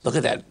line. Look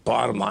at that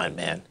bottom line,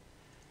 man.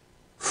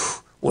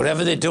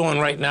 Whatever they're doing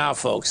right now,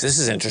 folks, this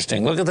is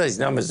interesting. Look at these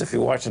numbers if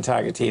you're watching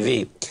Tiger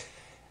TV.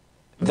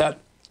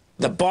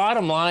 The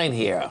bottom line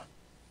here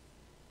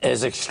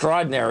is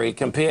extraordinary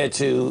compared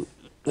to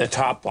the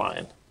top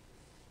line.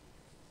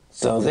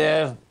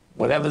 So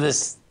whatever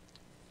this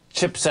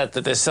chipset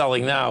that they're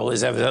selling now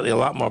is evidently a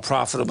lot more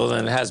profitable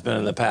than it has been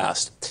in the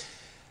past.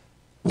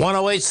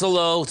 108's the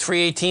low,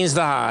 318's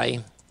the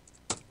high.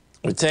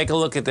 We take a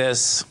look at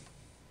this.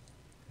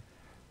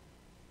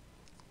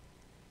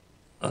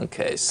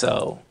 Okay,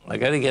 so I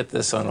got to get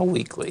this on a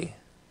weekly.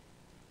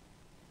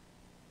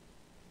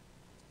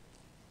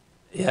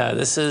 Yeah,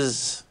 this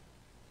is...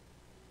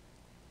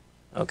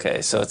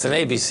 Okay, so it's an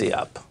ABC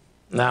up.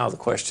 Now the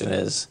question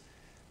is,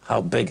 how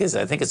big is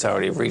it? I think it's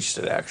already reached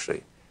it,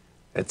 actually.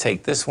 I could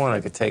take this one,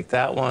 I could take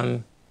that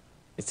one.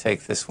 I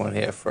take this one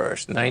here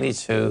first.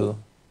 92,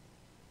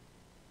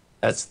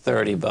 that's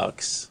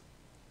 $30.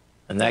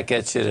 And that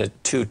gets you to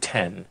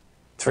 210.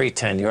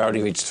 310, you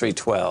already reached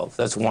 312.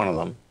 That's one of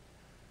them.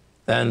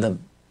 Then the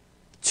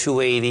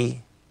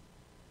 280,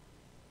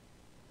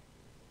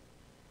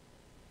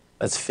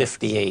 that's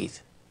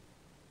 58.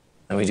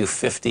 Then we do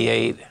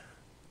 58.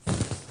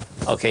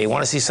 Okay, you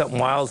want to see something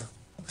wild?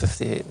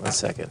 58, 1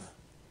 second.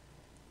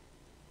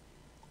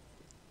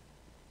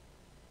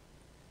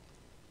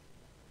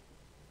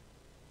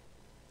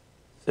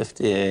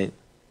 $58.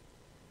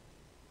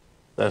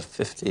 That's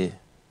 50.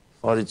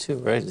 42,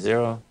 right?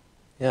 0.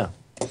 Yeah.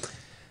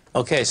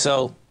 Okay,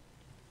 so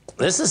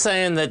this is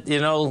saying that, you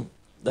know,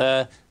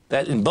 that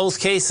in both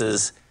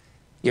cases,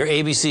 your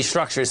ABC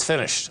structure is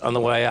finished on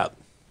the way up.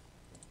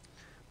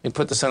 Let me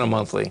put this on a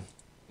monthly.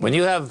 When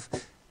you have,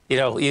 you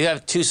know, you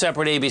have two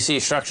separate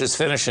ABC structures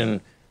finishing,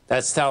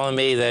 that's telling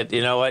me that,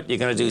 you know what, you're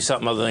going to do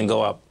something other than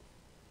go up.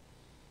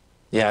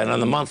 Yeah, and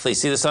on the monthly,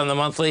 see this on the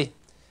monthly?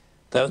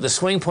 The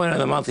swing point on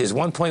the monthly is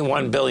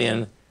 1.1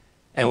 billion,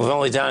 and we've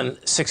only done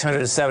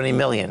 670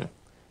 million.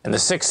 And the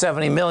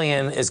 670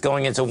 million is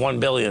going into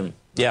 1 billion.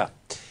 Yeah.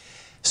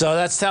 So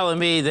that's telling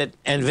me that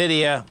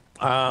NVIDIA,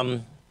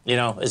 you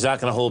know, is not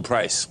going to hold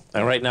price.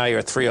 And right now you're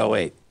at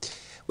 308.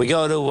 We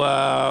go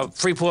to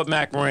Freeport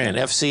McMoran,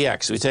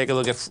 FCX. We take a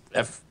look at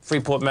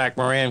Freeport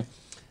McMoran.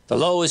 The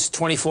low is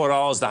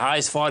 $24. The high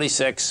is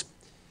 46.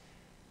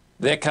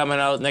 They're coming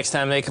out. Next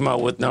time they come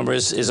out with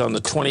numbers is on the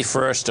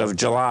 21st of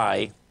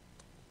July.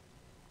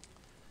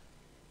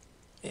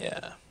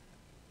 Yeah.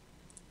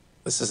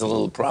 This is a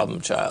little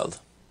problem child.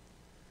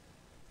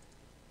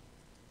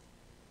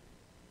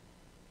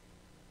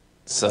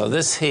 So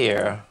this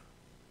here,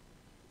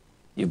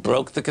 you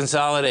broke the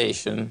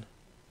consolidation.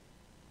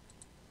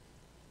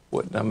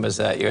 What number is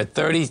that? You're at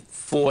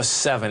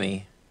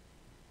 3470.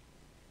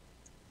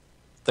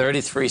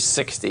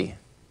 3360.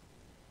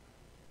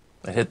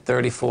 It hit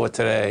 34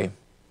 today.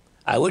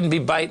 I wouldn't be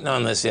biting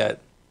on this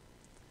yet.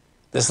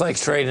 This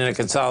likes trading a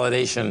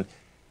consolidation.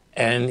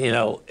 And, you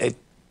know, it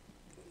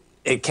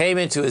came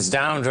into its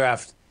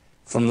downdraft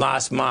from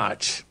last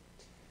March.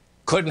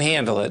 Couldn't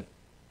handle it.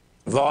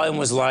 Volume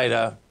was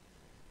lighter.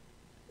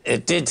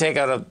 It did take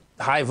out a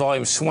high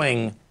volume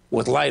swing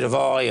with lighter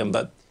volume,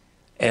 but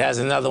it has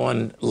another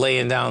one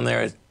laying down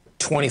there at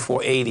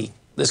 2480.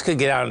 This could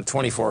get out at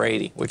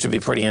 2480, which would be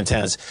pretty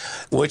intense,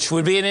 which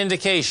would be an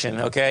indication,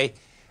 okay,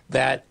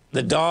 that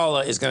the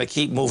dollar is going to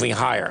keep moving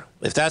higher.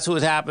 If that's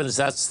what happens,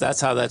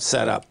 that's how that's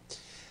set up.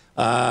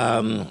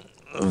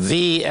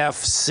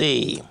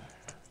 VFC.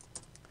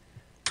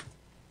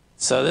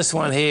 So this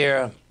one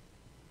here.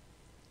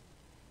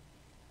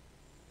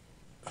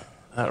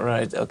 All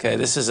right, okay,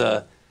 this is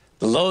the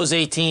low's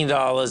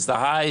 $18, the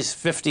high's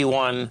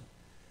 51.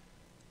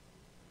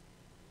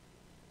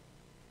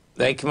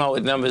 They come out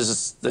with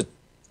numbers that,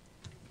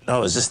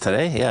 oh, is this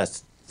today? Yeah,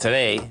 it's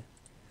today.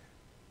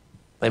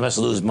 They must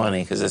lose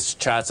money because this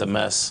chart's a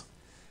mess.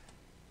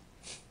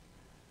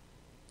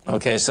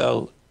 Okay,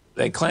 so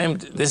they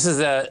claimed this is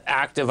the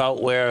active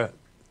outwear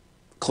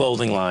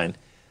clothing line.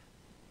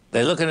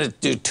 They're looking to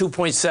do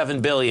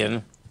 $2.7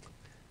 billion,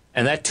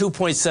 and that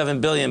 $2.7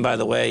 billion, by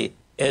the way,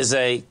 is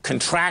a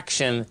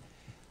contraction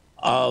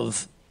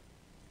of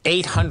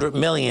 $800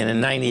 million in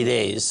 90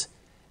 days,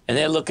 and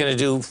they're looking to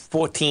do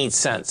 14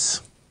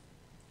 cents.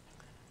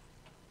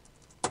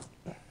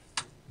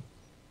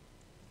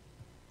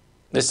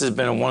 This has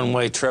been a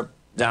one-way trip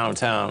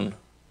downtown,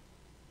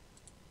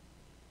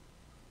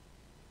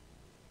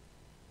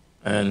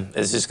 and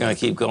it's just going to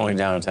keep going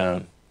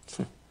downtown.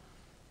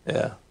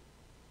 Yeah.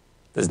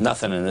 There's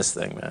nothing in this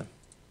thing, man.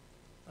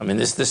 I mean,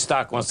 this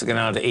stock wants to go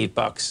down to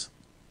 $8.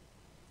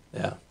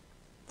 Yeah.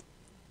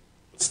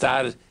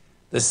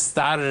 This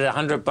started at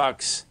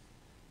 $100,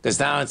 goes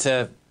down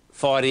to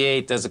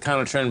 48. There's a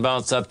counter trend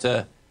bounce up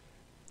to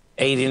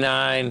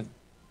 89.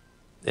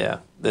 Yeah,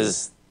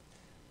 there's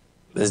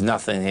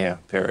nothing here.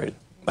 Period.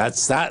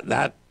 That's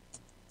that.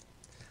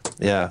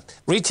 Yeah,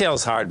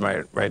 retail's hard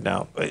right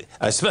now,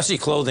 especially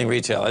clothing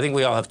retail. I think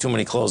we all have too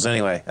many clothes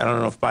anyway. I don't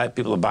know if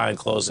people are buying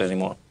clothes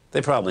anymore.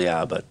 They probably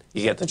are, but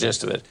you get the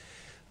gist of it.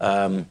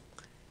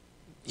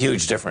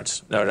 Huge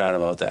difference, no doubt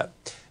about that.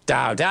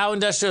 Dow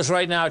Industrials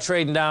right now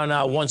trading down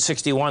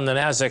 161. The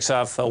Nasdaq's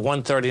off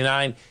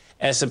 139.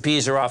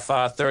 S&Ps are off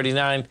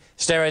 39.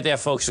 Stay right there,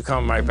 folks. We're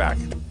coming right back.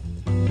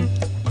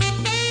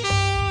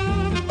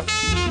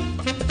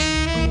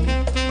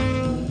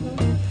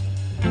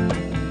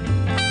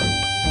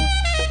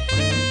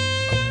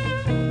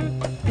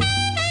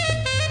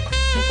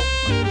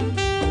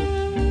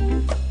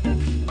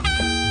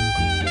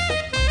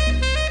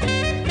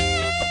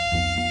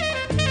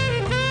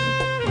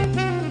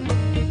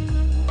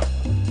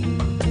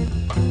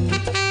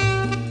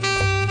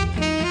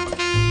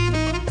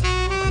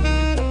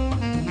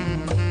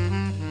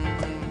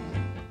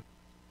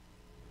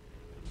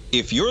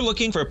 If you're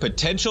looking for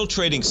potential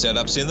trading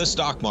setups in the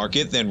stock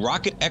market, then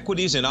Rocket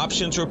Equities and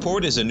Options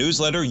Report is a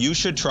newsletter you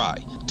should try.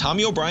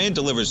 Tommy O'Brien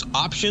delivers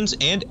options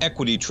and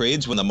equity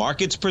trades when the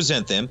markets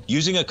present them,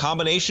 using a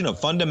combination of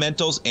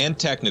fundamentals and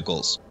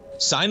technicals.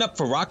 Sign up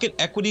for Rocket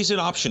Equities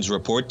and Options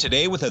Report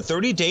today with a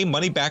 30-day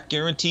money-back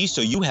guarantee,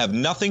 so you have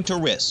nothing to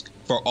risk.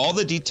 For all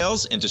the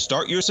details and to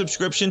start your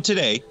subscription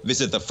today,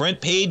 visit the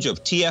front page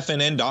of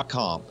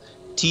TFNN.com.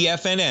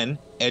 TFNN,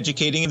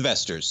 educating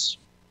investors.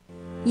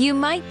 You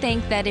might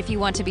think that if you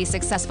want to be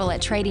successful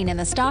at trading in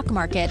the stock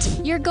market,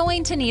 you're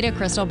going to need a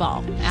crystal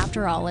ball.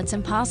 After all, it's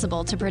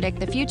impossible to predict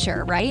the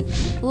future, right?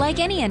 Like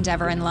any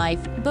endeavor in life,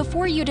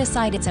 before you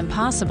decide it's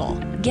impossible,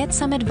 get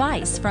some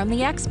advice from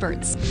the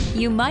experts.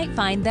 You might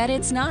find that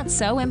it's not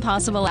so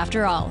impossible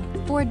after all.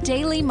 For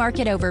daily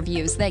market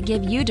overviews that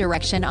give you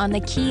direction on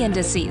the key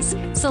indices,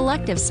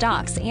 selective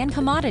stocks, and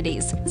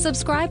commodities,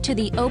 subscribe to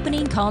the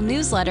Opening Call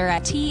newsletter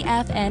at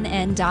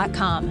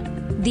TFNN.com.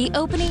 The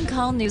Opening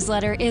Call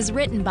newsletter is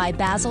written by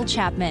Basil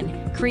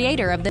Chapman,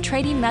 creator of the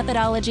trading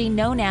methodology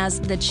known as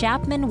the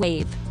Chapman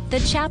Wave. The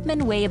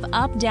Chapman Wave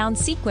up-down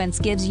sequence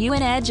gives you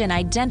an edge in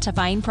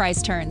identifying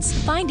price turns,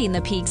 finding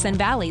the peaks and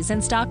valleys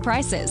in stock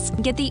prices.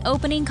 Get the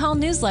Opening Call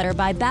newsletter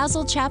by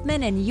Basil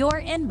Chapman in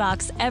your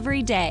inbox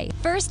every day.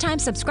 First-time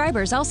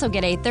subscribers also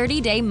get a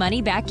 30-day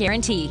money-back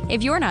guarantee.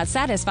 If you're not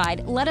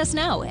satisfied, let us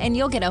know, and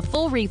you'll get a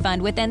full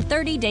refund within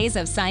 30 days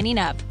of signing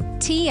up.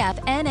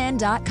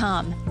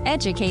 TFNN.com,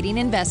 educating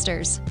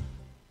investors.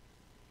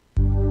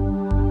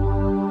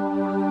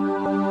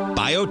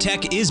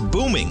 Biotech is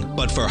booming,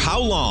 but for how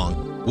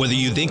long? Whether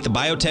you think the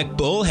biotech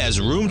bull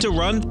has room to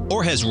run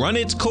or has run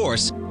its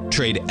course,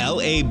 trade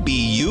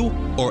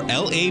LABU or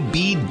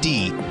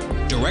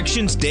LABD.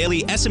 Direction's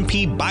daily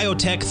S&P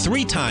Biotech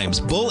 3 times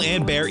bull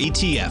and bear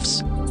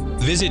ETFs.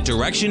 Visit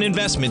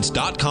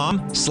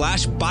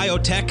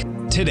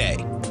directioninvestments.com/biotech today.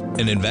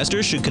 An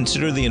investor should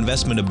consider the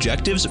investment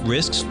objectives,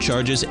 risks,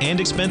 charges, and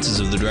expenses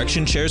of the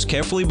Direction shares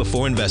carefully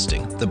before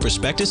investing. The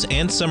prospectus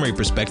and summary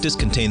prospectus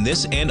contain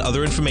this and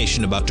other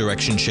information about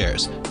Direction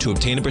shares. To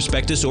obtain a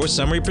prospectus or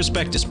summary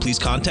prospectus, please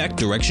contact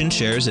Direction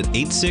shares at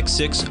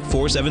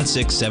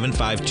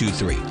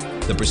 866-476-7523.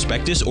 The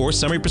prospectus or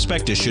summary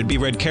prospectus should be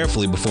read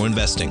carefully before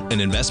investing.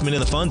 An investment in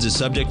the funds is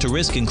subject to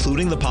risk,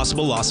 including the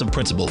possible loss of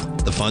principal.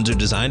 The funds are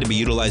designed to be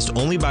utilized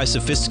only by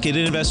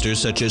sophisticated investors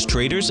such as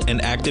traders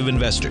and active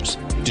investors.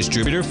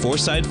 Distributor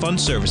Foreside Fund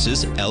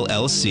Services,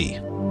 LLC.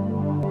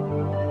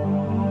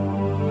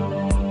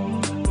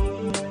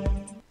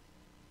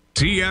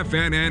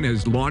 TFNN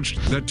has launched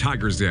the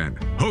Tiger's Den.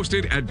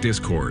 Hosted at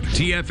Discord,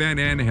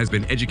 TFNN has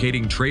been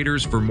educating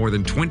traders for more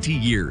than 20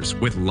 years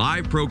with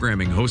live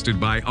programming hosted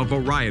by a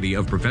variety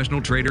of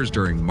professional traders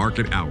during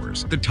market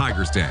hours. The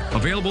Tiger's Den,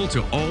 available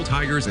to all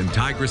tigers and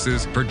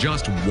tigresses for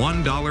just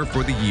 $1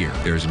 for the year.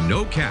 There's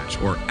no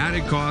catch or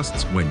added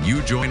costs when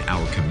you join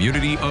our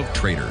community of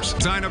traders.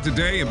 Sign up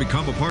today and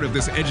become a part of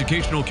this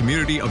educational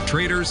community of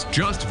traders.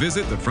 Just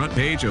visit the front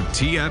page of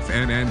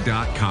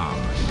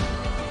TFNN.com.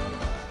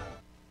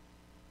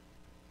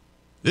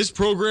 This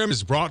program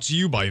is brought to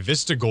you by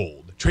Vista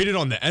Gold, traded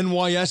on the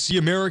NYSE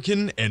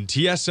American and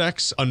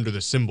TSX under the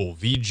symbol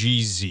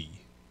VGZ.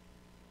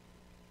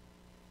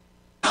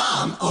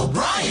 Tom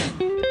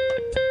O'Brien.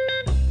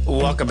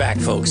 Welcome back,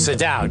 folks. So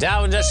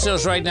Dow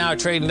Industrials right now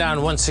trading down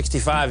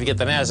 165. You get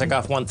the Nasdaq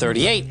off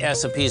 138.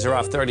 S&Ps are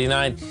off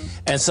 39.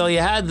 And so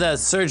you had the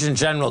Surgeon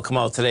General come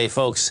out today,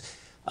 folks.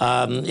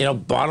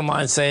 Bottom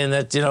line saying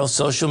that,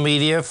 social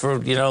media for,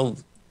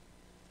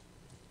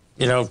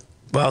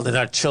 well, they're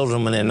not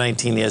children when they're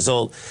 19 years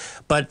old.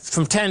 But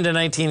from 10 to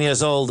 19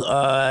 years old,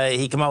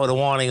 he came out with a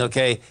warning,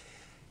 okay.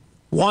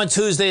 Warned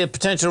Tuesday a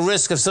potential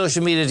risk of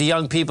social media to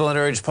young people and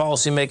urged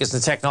policymakers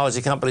and technology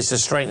companies to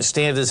strengthen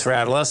standards for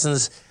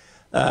adolescents.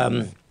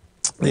 The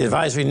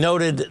advisory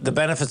noted the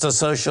benefits of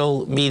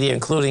social media,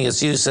 including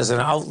its use as an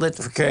outlet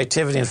for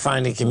creativity and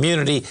finding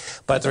community.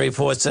 But the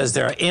report says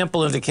there are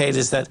ample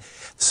indicators that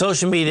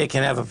social media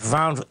can have a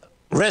profound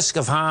risk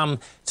of harm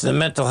to the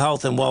mental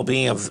health and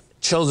well-being of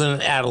children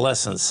and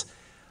adolescents.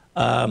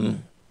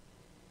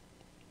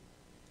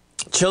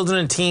 Children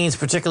and teens,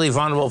 particularly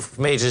vulnerable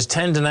from ages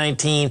 10 to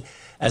 19,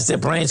 as their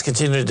brains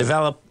continue to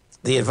develop.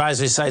 The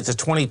advisory cites a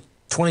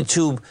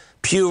 2022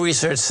 Pew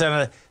Research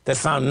Center that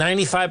found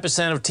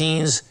 95% of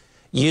teens'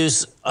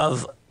 use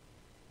of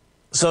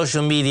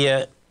social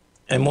media,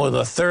 and more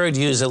than a third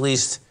use at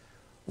least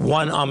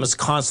one almost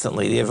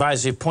constantly. The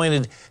advisory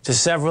pointed to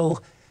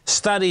several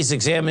studies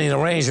examining a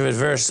range of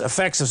adverse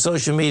effects of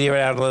social media in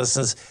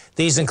adolescents.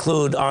 These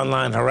include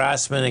online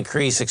harassment,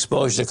 increased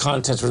exposure to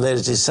content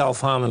related to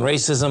self-harm and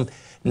racism,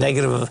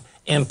 negative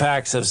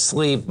impacts of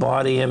sleep,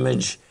 body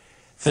image,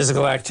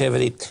 physical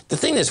activity. The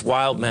thing that's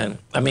wild, man,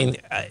 I mean,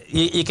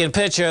 you can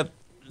picture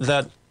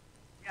that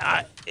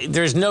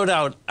there's no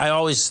doubt I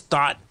always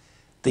thought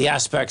the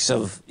aspects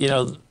of,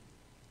 the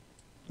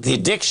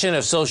addiction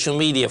of social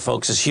media,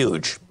 folks, is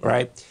huge,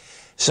 right?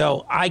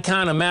 So I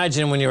can't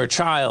imagine when you're a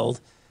child,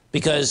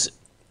 because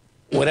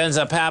what ends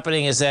up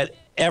happening is that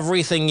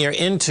everything you're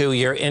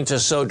into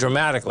so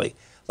dramatically.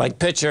 Like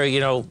picture, we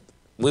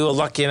were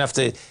lucky enough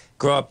to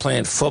grow up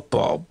playing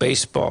football,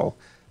 baseball,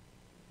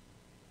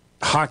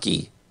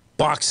 hockey,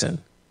 boxing,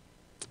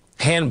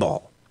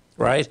 handball,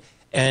 right?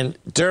 And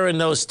during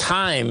those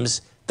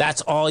times,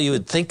 that's all you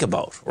would think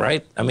about,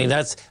 right? I mean,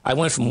 I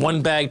went from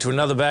one bag to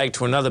another bag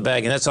to another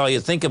bag, and that's all you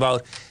think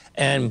about.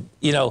 And,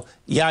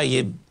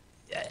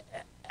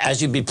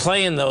 as you'd be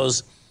playing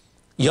those,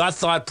 your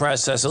thought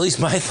process, at least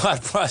my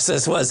thought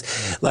process was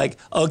like,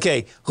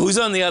 okay, who's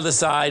on the other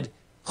side?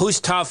 Who's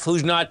tough?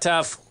 Who's not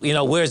tough?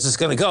 Where's this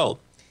going to go?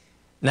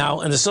 Now,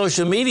 in the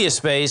social media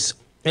space,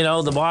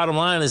 the bottom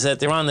line is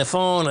that they're on their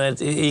phone, and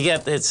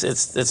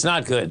it's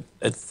not good.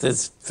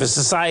 It's for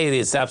society,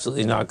 it's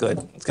absolutely not good.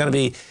 It's going to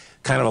be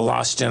kind of a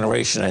lost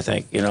generation, I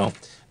think.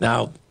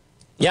 Now,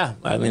 yeah,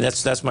 I mean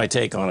that's my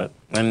take on it,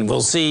 and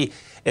we'll see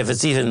if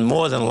it's even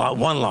more than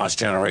one lost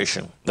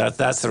generation.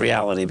 That's the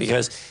reality,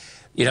 because.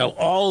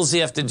 All you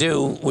have to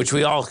do, which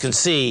we all can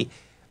see,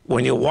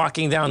 when you're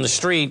walking down the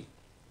street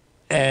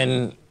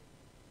and,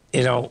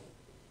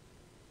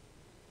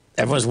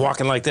 everyone's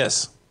walking like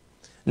this.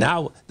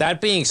 Now, that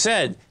being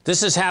said,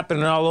 this is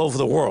happening all over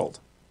the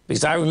world.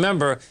 Because I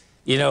remember,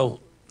 I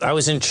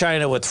was in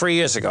China, 3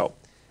 years ago,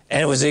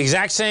 and it was the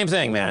exact same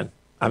thing, man.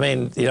 I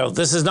mean,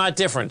 this is not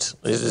different.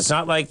 It's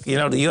not like,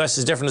 the U.S.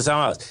 is different than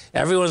somewhere else.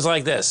 Everyone's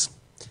like this.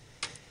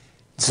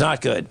 It's not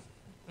good.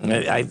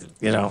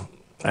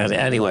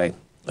 Anyway,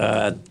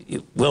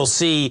 we'll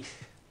see.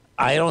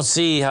 I don't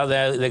see how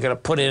they're going to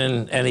put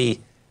in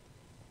any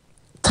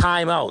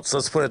timeouts.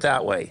 Let's put it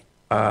that way.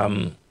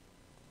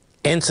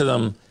 into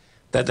them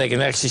that they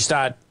can actually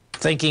start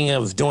thinking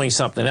of doing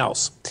something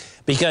else.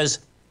 Because,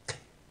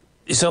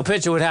 so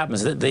picture what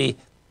happens.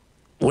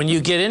 When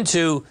you get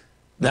into,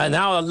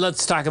 now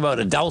let's talk about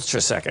adults for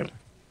a second.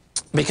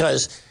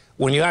 Because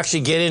when you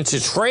actually get into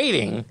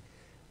trading,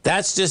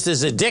 that's just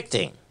as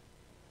addicting.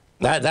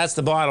 That's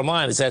the bottom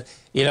line, is that,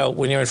 you know,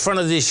 when you're in front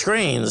of these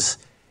screens,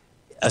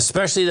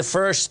 especially the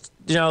first,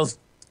 you know,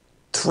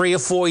 3 or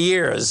 4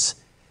 years,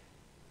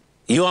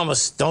 you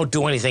almost don't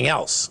do anything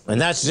else.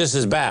 And that's just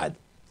as bad.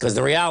 Because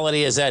the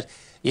reality is that,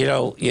 you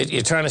know,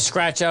 you're trying to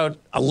scratch out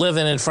a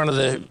living in front of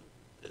the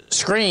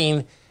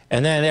screen,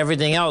 and then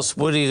everything else,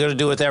 what are you going to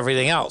do with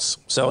everything else?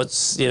 So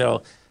it's, you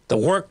know, the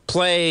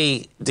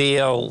work-play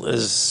deal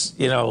is,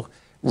 you know,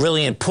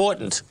 really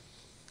important.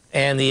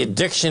 And the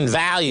addiction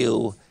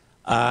value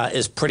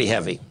is pretty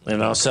heavy, you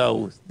know.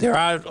 So there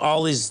are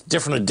all these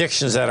different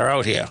addictions that are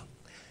out here.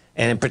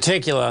 And in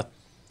particular,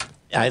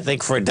 I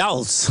think for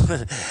adults,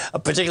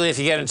 particularly if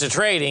you get into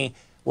trading,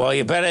 well,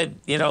 you better,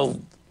 you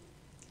know,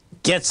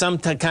 get some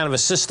kind of a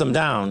system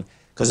down,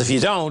 because if you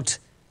don't,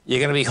 you're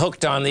going to be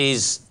hooked on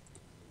these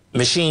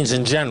machines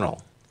in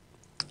general.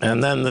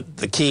 And then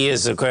the key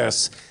is, of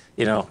course,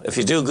 you know, if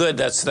you do good,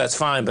 that's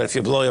fine. But if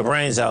you blow your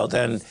brains out,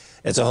 then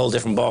it's a whole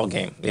different ball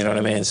game. You know what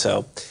I mean?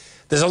 So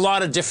there's a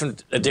lot of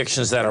different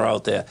addictions that are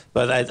out there.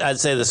 But I'd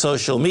say the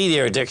social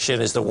media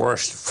addiction is the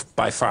worst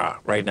by far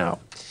right now.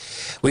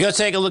 We got to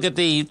take a look at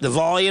the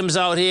volumes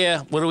out here.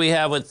 What do we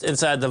have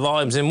inside the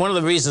volumes? And one of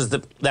the reasons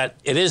that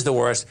it is the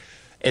worst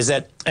is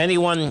that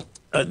anyone,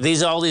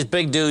 all these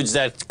big dudes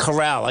that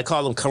corral, I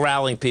call them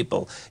corralling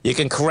people. You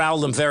can corral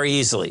them very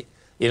easily.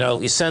 You know,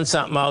 you send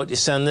something out, you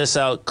send this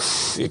out,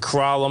 you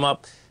corral them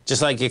up,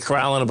 just like you're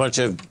corralling a bunch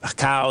of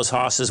cows,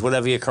 horses,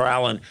 whatever you're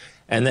corralling,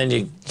 and then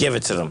you give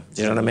it to them.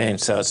 Do you know what I mean?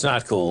 So it's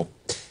not cool.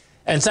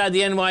 Inside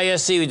the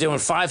NYSE, we're doing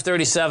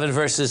 537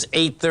 versus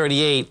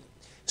 838.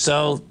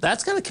 So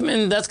that's going to come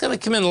in. That's going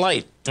to come in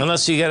light,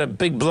 unless you get a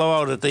big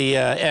blowout at the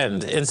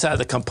end. Inside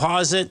the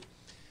composite,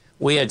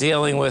 we are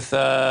dealing with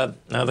now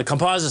the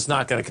composite's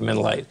not going to come in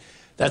light.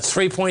 That's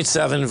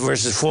 3.7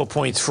 versus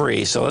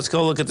 4.3. So let's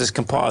go look at this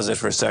composite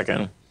for a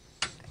second.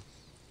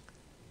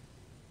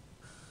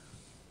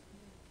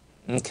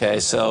 Okay,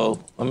 so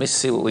let me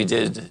see what we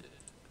did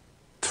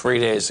 3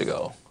 days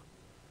ago.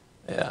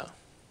 Yeah.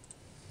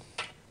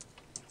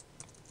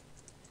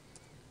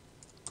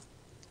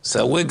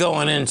 So we're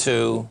going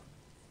into,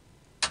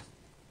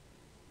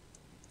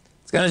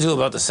 it's going to do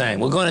about the same.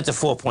 We're going into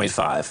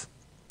 4.5.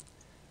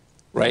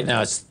 Right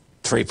now it's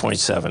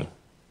 3.7.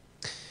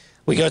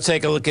 We go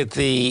take a look at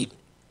the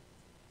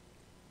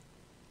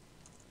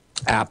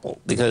Apple,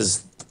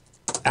 because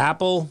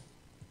Apple,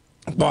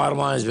 bottom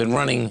line, has been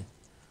running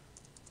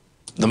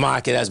the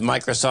market as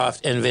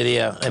Microsoft,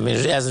 NVIDIA. I mean,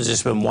 it hasn't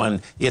just been one.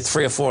 You get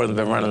 3 or 4 of them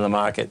have been running the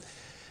market.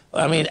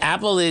 I mean,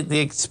 Apple, the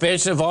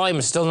expansion of volume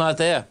is still not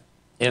there,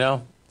 you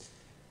know.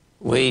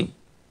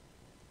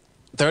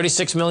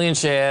 36 million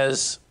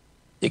shares.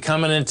 You're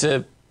coming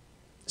into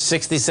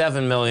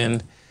 67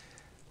 million.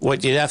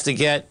 What you'd have to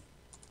get,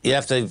 you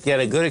have to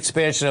get a good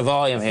expansion of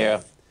volume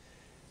here.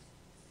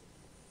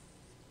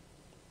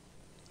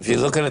 If you're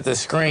looking at the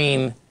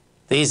screen,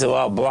 these are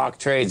all block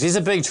trades. These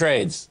are big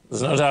trades.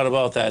 There's no doubt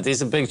about that.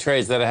 These are big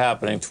trades that are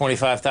happening.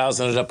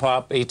 25,000 at a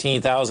pop,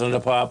 18,000 at a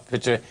pop.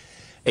 Picture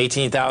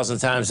 18,000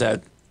 times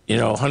that, you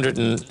know,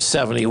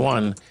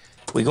 171.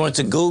 We go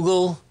into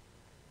Google.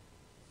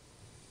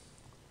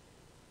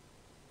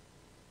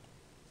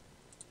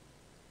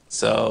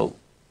 So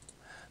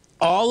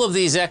all of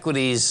these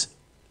equities,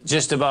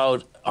 just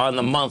about on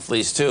the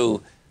monthlies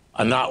too,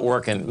 are not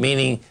working,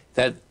 meaning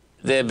that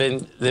they've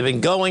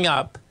been going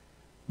up,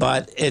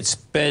 but it's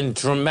been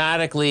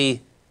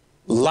dramatically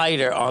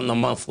lighter on the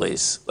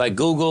monthlies. Like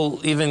Google,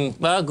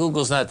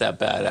 Google's not that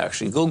bad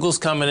actually. Google's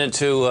coming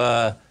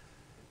into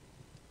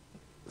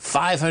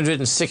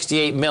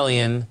 568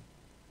 million,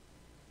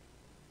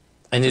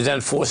 and you've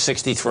done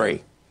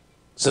 463.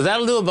 So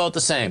that'll do about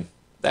the same.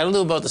 That'll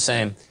do about the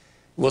same.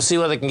 We'll see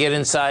whether they can get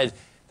inside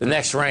the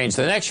next range.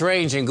 The next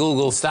range in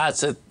Google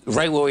starts at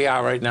right where we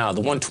are right now, the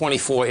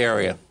 124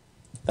 area.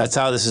 That's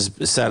how this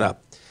is set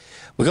up.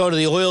 We go to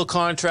the oil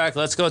contract.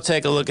 Let's go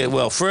take a look at,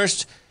 well,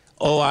 first,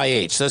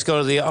 OIH. Let's go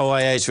to the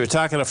OIH. We were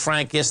talking to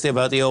Frank yesterday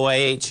about the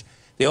OIH.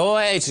 The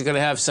OIH is going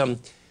to have some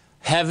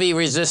heavy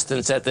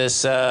resistance at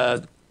this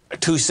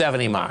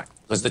 270 mark,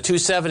 because the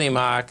 270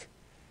 mark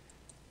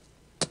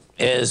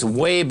is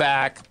way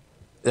back.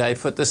 I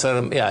put this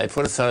on, I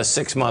put it on a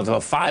 6 month,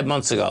 about 5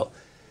 months ago.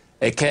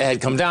 It had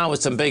come down with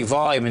some big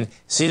volume. And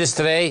see this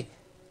today?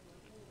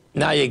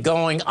 Now you're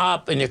going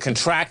up and you're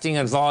contracting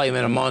in volume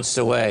in a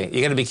monster way.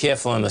 You got to be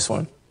careful on this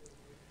one,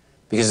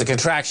 because the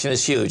contraction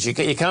is huge.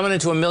 You're coming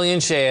into 1 million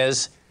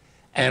shares,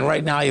 and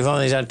right now you've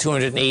only done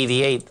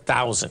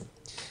 288,000.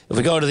 If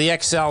we go to the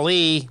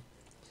XLE,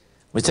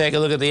 we take a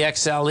look at the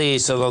XLE.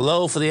 So the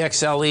low for the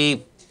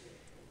XLE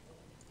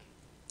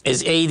is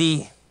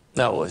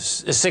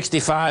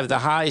 65. The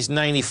high is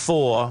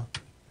 94.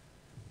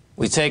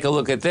 We take a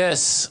look at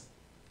this,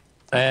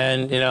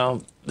 and, you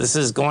know, this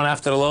is going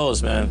after the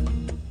lows,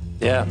 man.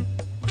 Yeah.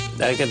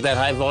 That get that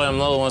high volume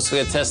low once we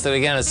get tested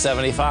again at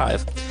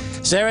 75.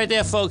 Stay right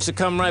there, folks. We'll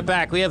come right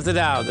back. We have the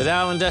Dow. The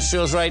Dow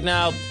Industrials right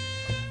now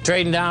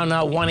trading down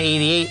now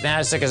 188.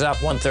 Nasdaq is up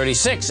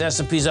 136.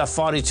 S&P's up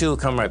 42. We'll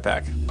come right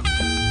back.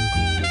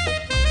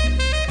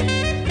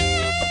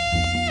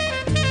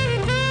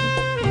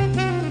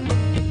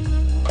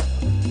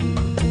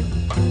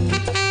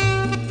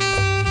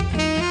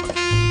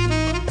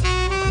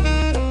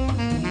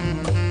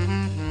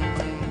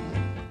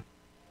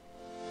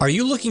 Are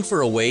you looking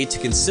for a way to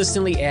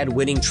consistently add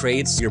winning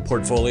trades to your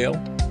portfolio?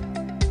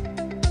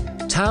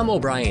 Tom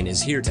O'Brien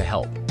is here to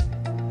help.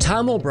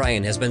 Tom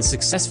O'Brien has been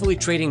successfully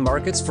trading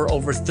markets for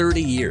over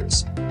 30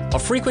 years. A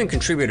frequent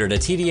contributor to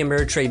TD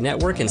Ameritrade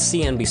Network and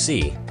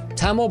CNBC,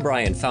 Tom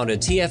O'Brien founded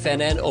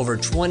TFNN over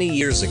 20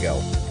 years ago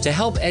to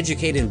help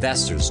educate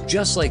investors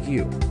just like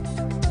you.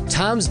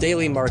 Tom's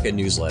daily market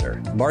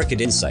newsletter, Market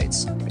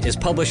Insights, is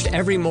published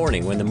every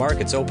morning when the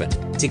markets open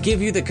to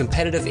give you the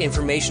competitive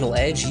informational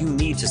edge you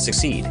need to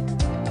succeed.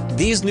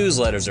 These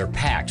newsletters are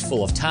packed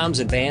full of Tom's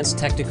advanced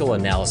technical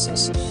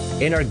analysis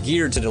and are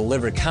geared to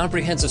deliver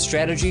comprehensive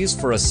strategies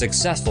for a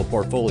successful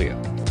portfolio.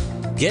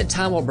 Get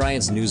Tom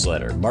O'Brien's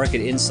newsletter,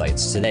 Market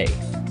Insights, today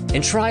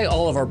and try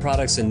all of our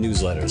products and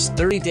newsletters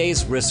 30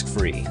 days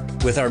risk-free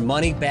with our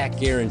money-back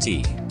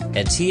guarantee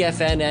at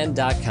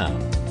TFNN.com.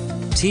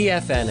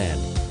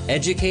 TFNN.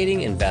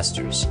 Educating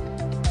investors.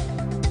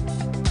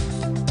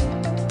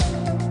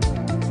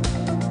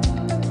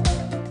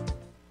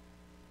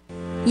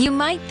 You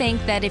might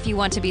think that if you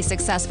want to be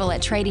successful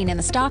at trading in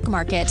the stock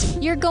market,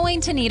 you're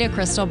going to need a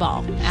crystal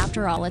ball.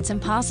 After all, it's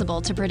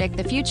impossible to predict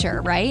the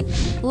future, right?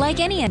 Like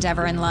any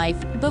endeavor in life,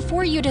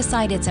 before you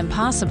decide it's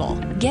impossible,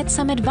 get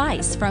some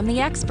advice from the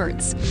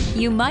experts.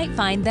 You might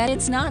find that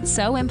it's not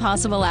so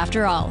impossible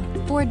after all.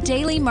 For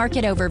daily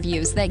market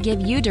overviews that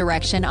give you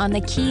direction on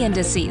the key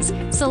indices,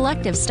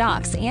 selective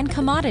stocks, and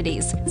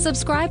commodities,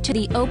 subscribe to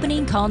the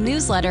Opening Call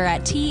newsletter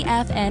at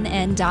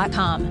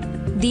TFNN.com.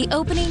 The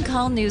Opening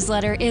Call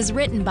newsletter is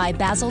written by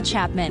Basil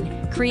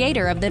Chapman,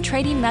 creator of the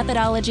trading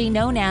methodology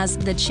known as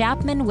the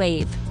Chapman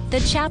Wave. The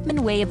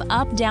Chapman Wave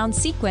up-down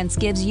sequence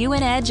gives you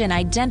an edge in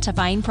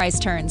identifying price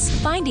turns,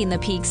 finding the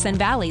peaks and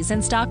valleys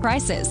in stock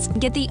prices.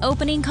 Get the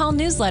Opening Call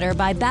newsletter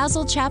by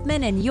Basil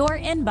Chapman in your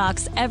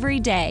inbox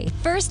every day.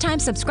 First-time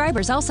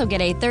subscribers also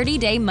get a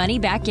 30-day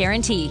money-back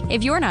guarantee.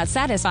 If you're not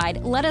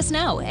satisfied, let us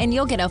know, and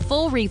you'll get a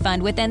full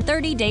refund within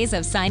 30 days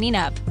of signing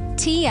up.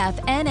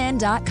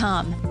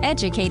 TFNN.com,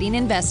 educating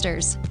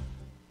investors.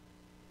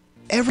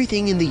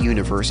 Everything in the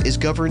universe is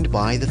governed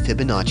by the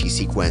Fibonacci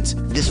sequence.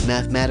 This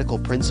mathematical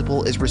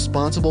principle is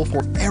responsible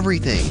for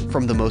everything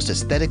from the most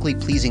aesthetically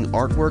pleasing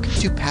artwork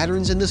to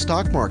patterns in the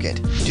stock market.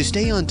 To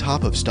stay on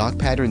top of stock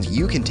patterns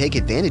you can take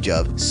advantage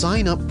of,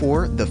 sign up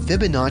for the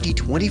Fibonacci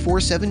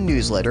 24/7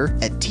 newsletter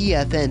at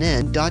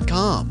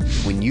TFNN.com.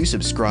 When you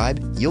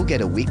subscribe, you'll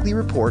get a weekly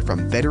report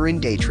from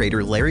veteran day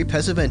trader Larry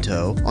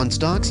Pesavento on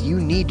stocks you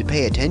need to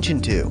pay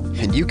attention to.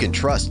 And you can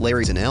trust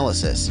Larry's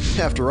analysis.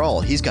 After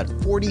all, he's got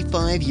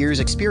 45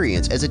 years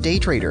experience as a day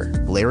trader.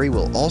 Larry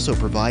will also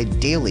provide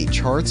daily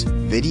charts,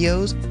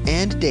 videos,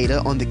 and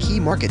data on the key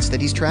markets that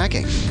he's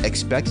tracking.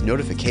 Expect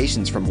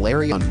notifications from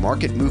Larry on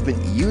market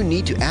movement you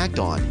need to act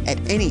on at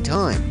any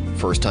time.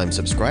 First-time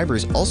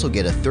subscribers also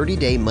get a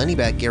 30-day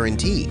money-back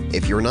guarantee.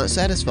 If you're not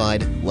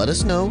satisfied, let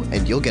us know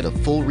and you'll get a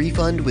full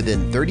refund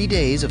within 30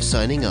 days of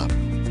signing up.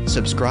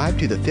 Subscribe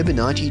to the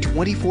Fibonacci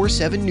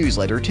 24/7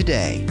 newsletter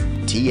today.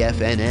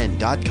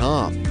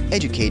 TFNN.com,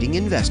 educating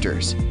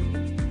investors.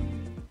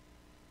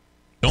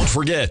 Don't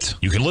forget,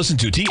 you can listen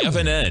to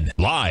TFNN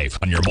live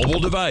on your mobile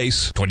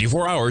device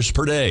 24 hours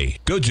per day.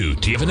 Go to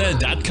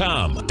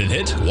TFNN.com, then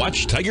hit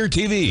Watch Tiger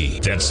TV.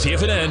 That's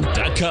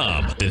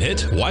TFNN.com, then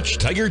hit Watch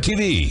Tiger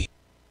TV.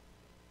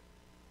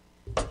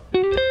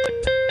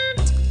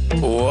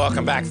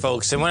 Welcome back,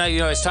 folks. And when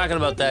I was talking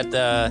about that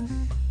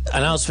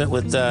announcement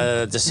with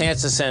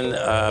DeSantis and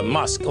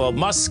Musk. Well,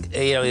 Musk,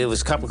 it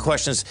was a couple of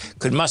questions.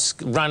 Could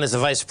Musk run as a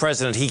vice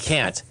president? He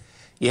can't.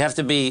 You have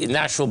to be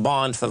natural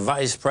bond for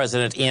vice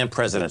president and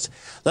president.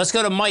 Let's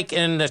go to Mike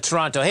in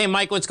Toronto. Hey,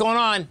 Mike, what's going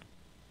on?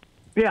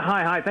 Yeah,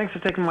 hi. Thanks for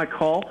taking my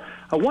call.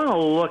 I want to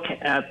look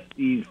at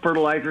the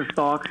fertilizer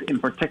stocks, in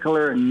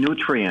particular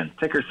Nutrien,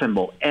 ticker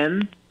symbol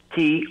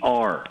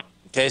NTR.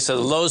 Okay, so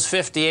the low's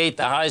 58,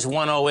 the high's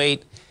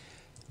 108.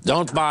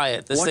 Don't buy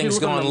it. This thing's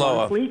going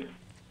lower. Look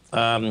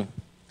on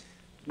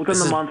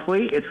the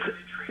monthly. It's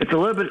a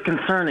little bit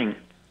concerning.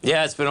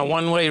 Yeah, it's been a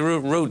one-way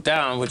route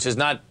down, which is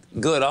not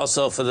good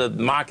also for the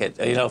market,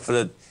 in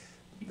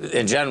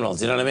general.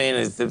 Do you know what I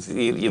mean?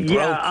 You broke.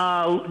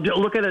 Yeah,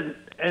 look at it.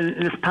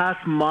 In this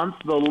past month,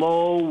 the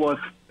low was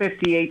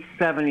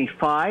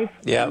 58.75.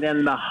 Yeah. And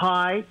then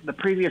the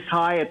previous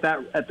high at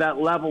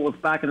that level was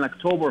back in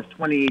October of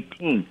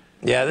 2018.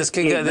 Yeah, this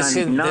can go. This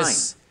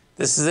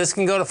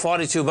can go to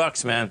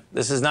 $42, man.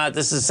 This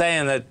is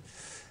saying that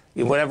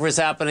whatever is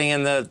happening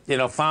in the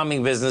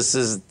farming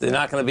businesses, they're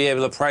not going to be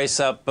able to price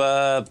up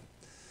the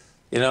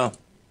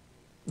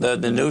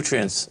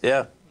nutrients.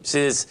 Yeah.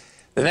 See,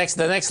 the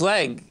next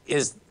leg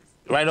is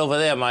right over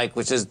there, Mike,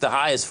 which is the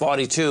highest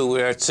 42.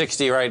 We're at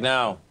 60 right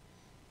now.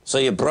 So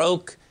you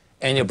broke,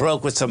 and you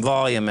broke with some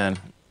volume, man.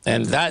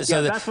 And that's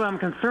what I'm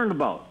concerned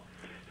about.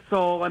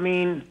 So, I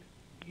mean,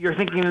 you're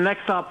thinking the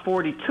next stop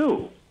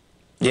 42.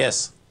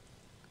 Yes.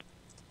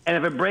 And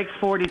if it breaks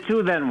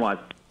 42, then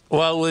what?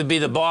 Well, it would be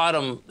the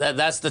bottom.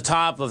 That's the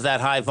top of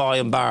that high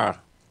volume bar.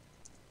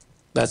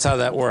 That's how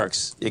that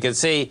works. You can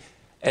see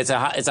it's a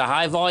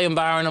high volume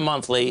bar in a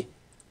monthly,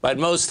 but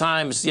most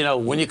times, you know,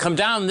 when you come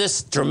down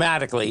this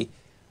dramatically,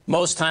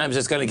 most times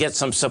it's going to get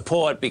some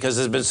support because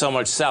there's been so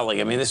much selling.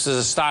 I mean, this is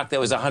a stock that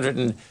was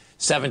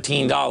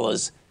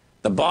 $117.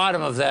 The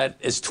bottom of that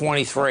is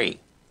 23.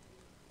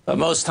 But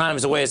most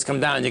times the way it's come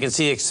down, you can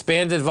see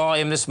expanded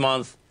volume this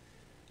month.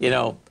 You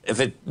know,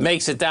 if it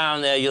makes it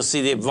down there, you'll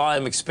see the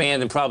volume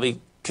expand and probably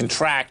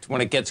contract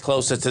when it gets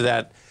closer to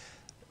that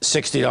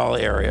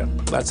 $60 area.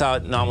 That's how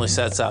it normally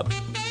sets up.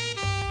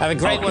 Have a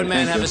great one,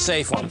 man. Have a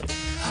safe one.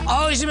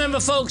 Always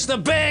remember, folks, the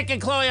bear can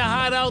claw your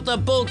heart out, the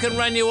bull can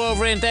run you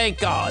over, and thank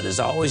God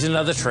there's always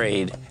another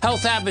trade.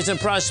 Health, happiness,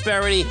 and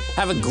prosperity.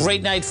 Have a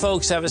great night,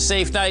 folks. Have a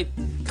safe night.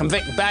 Come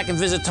back and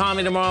visit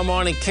Tommy tomorrow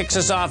morning. Kicks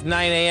us off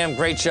 9 a.m.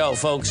 Great show,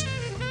 folks.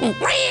 Look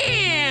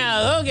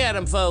at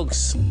him,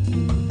 folks.